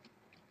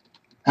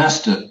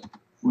Hastert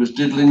was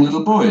diddling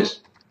little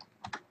boys.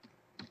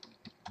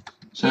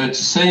 So it's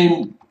the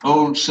same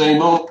old.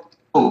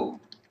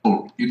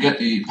 You get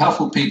the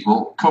powerful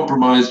people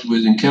compromised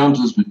with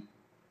encounters with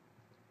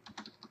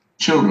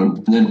children,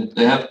 and then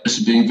they have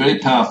this being very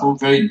powerful,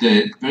 very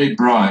dead, very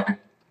bribed.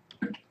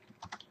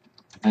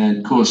 And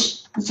of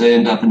course, if they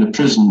end up in a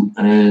prison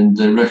and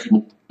they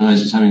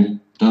recognize as having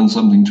done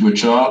something to a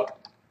child,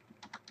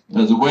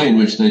 the way in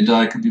which they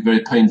die could be very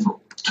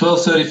painful.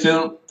 12:30,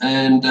 Phil,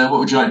 and what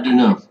would you like to do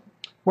now?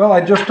 Well,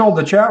 I just told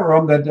the chat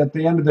room that at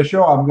the end of the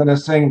show, I'm going to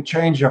sing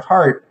Change of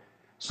Heart.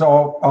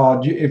 So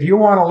if you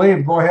want to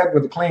leave, go ahead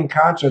with a clean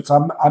conscience.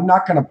 I'm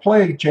not going to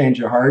play Change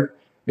of Heart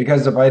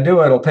because if I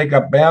do, it'll take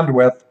up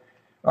bandwidth.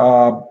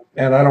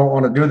 And I don't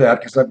want to do that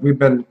because we've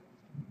been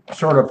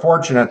sort of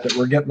fortunate that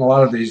we're getting a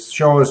lot of these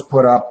shows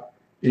put up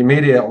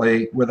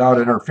immediately without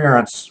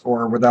interference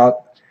or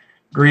without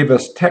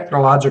grievous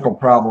technological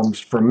problems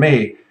from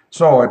me.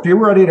 So if you're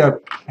ready to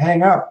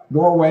hang up,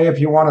 go away. If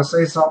you want to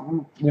say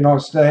something,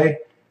 stay.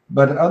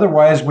 But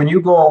otherwise, when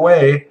you go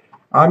away,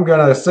 I'm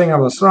going to sing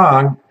them a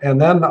song,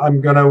 and then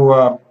I'm going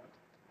to...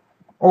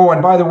 oh,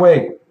 and by the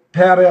way,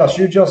 Pat S.,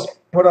 you just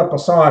put up a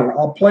song.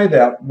 I'll play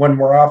that when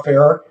we're off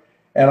air,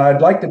 and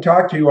I'd like to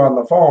talk to you on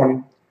the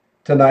phone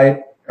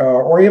tonight,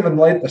 or even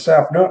late this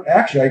afternoon.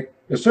 Actually,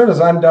 as soon as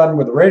I'm done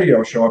with the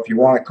radio show, if you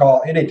want to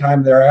call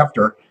anytime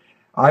thereafter,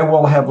 I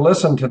will have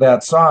listened to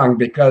that song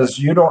because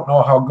you don't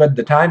know how good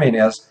the timing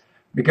is,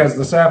 because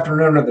this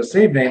afternoon or this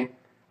evening,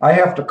 I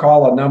have to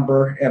call a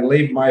number and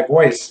leave my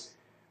voice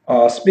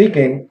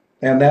speaking,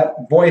 and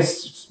that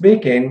voice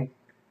speaking,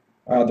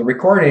 the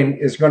recording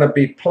is going to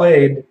be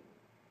played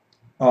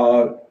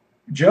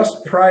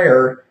just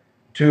prior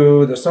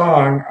to the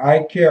song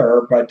I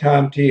Care by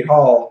Tom T.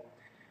 Hall.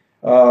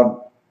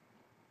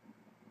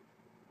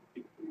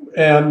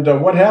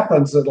 And what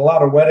happens at a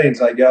lot of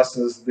weddings, I guess,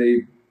 is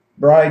the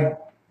bride,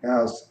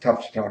 it's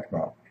tough to talk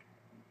about.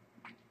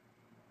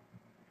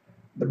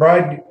 The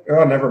bride,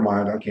 oh, never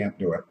mind, I can't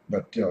do it,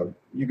 but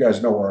you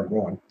guys know where I'm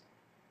going.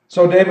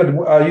 So, David,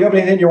 you have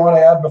anything you want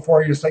to add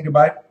before you say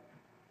goodbye?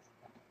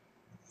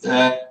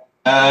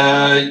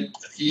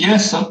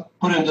 Yes, I'll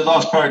put in the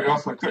last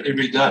paragraph. I'll quickly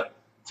read that.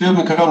 Field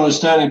McConnell is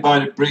standing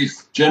by to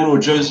brief General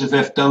Joseph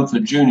F.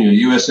 Dunford,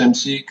 Jr.,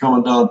 USMC,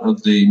 Commandant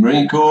of the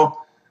Marine Corps,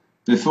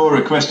 before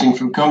requesting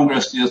from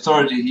Congress the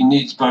authority he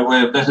needs by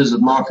way of letters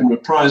of marque and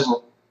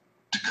reprisal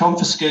to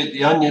confiscate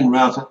the Onion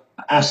Router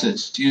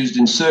assets used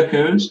in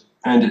Serco's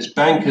and its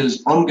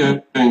bankers'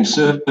 ongoing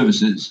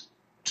services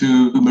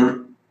to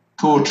Marine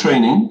Corps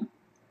training,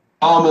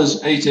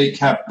 Armor's 8A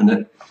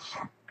cabinet,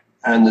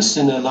 and the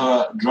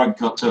Sinaloa drug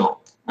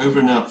cartel. Over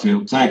and out,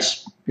 Field.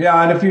 Thanks.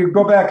 Yeah, and if you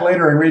go back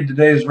later and read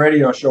today's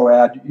radio show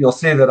ad, you'll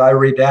see that I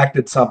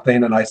redacted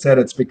something, and I said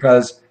it's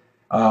because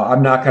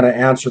I'm not going to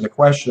answer the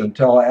question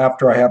until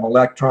after I have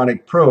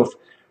electronic proof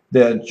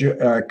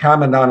that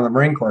Commandant of the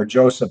Marine Corps,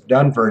 Joseph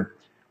Dunford,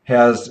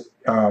 has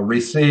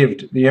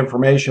received the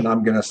information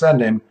I'm going to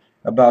send him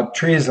about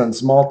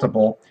treasons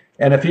multiple.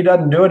 And if he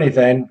doesn't do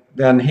anything,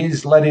 then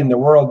he's letting the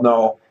world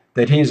know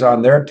that he's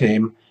on their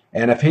team.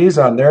 And if he's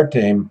on their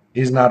team,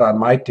 he's not on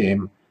my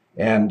team.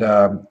 And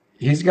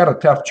he's got a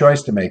tough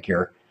choice to make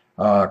here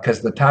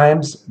because the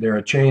times, they're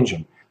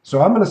a-changing.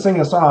 So I'm going to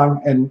sing a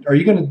song. And are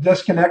you going to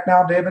disconnect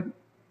now, David?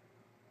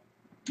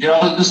 Yeah,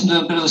 I'll listen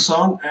to a bit of the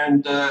song.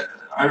 And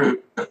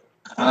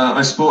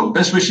I support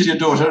best wishes to your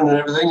daughter and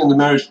everything in the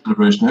marriage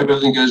celebration. I hope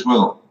everything goes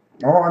well.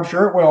 Oh, I'm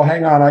sure it will.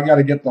 Hang on. I got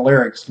to get the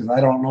lyrics because I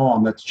don't know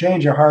them. It's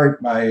Change of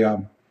Heart by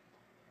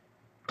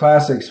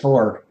Classics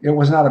 4. It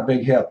was not a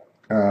big hit.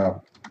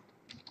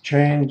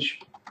 Change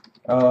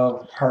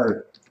of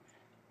Heart.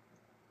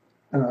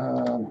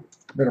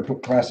 Better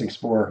put Classics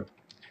 4.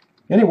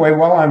 Anyway,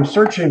 while I'm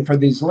searching for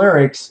these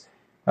lyrics,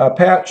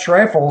 Pat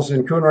Schreifels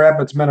in Coon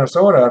Rapids,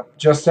 Minnesota,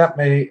 just sent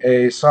me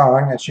a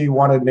song, and she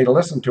wanted me to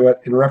listen to it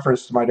in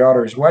reference to my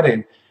daughter's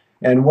wedding.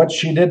 And what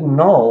she didn't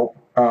know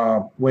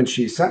when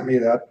she sent me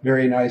that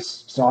very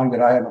nice song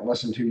that I haven't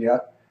listened to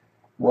yet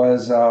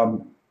was,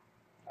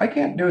 I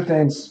can't do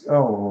things,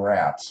 oh,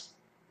 rats.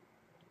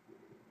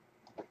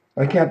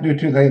 I can't do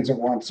two things at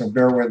once, so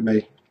bear with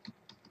me.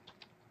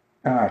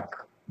 Ah,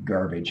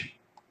 garbage.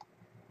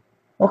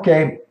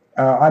 Okay,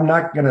 I'm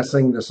not going to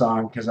sing the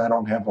song because I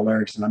don't have the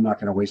lyrics and I'm not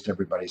going to waste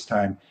everybody's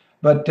time.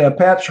 But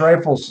Pat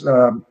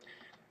Schreifels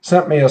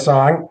sent me a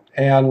song,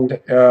 and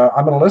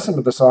I'm going to listen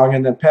to the song,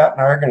 and then Pat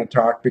and I are going to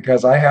talk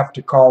because I have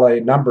to call a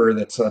number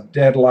that's a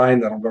dead line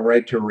that'll go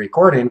right to a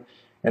recording,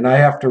 and I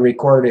have to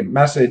record a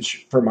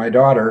message for my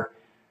daughter,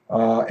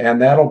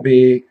 and that'll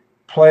be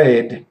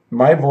played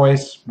my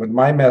voice with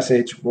my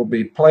message will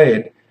be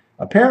played.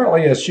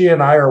 Apparently, as she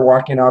and I are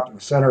walking out to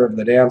the center of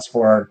the dance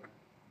floor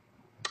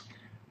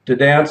to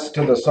dance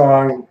to the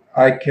song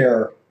I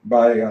Care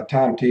by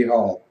Tom T.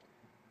 Hall.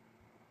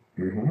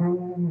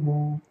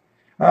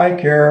 I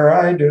care,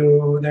 I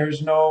do,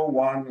 there's no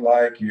one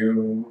like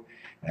you.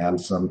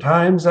 And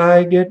sometimes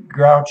I get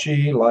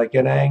grouchy like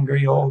an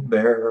angry old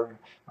bear.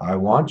 I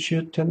want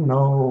you to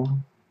know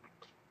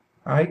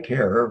I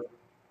care.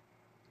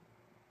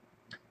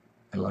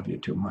 I love you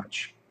too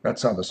much.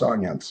 That's how the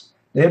song ends.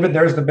 David,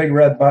 there's the big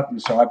red button,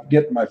 so I'm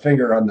getting my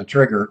finger on the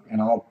trigger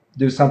and I'll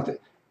do something.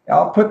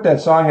 I'll put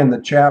that song in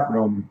the chat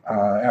room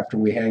after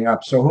we hang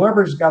up. So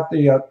whoever's got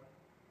the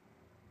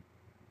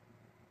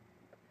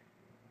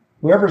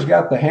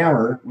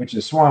hammer, which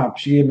is Swamp,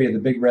 she gave me the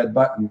big red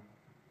button.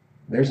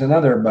 There's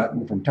another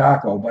button from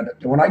Taco,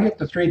 but when I get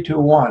to 3, 2,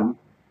 1,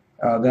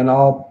 then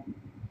I'll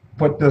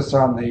put this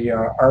on the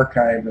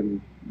archive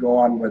and go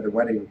on with the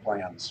wedding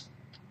plans.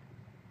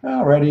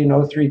 Already,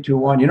 no 3, 2,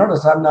 1. You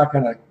notice I'm not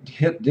going to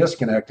hit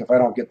disconnect if I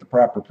don't get the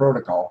proper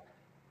protocol,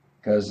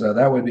 because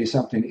that would be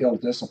something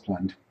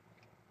ill-disciplined.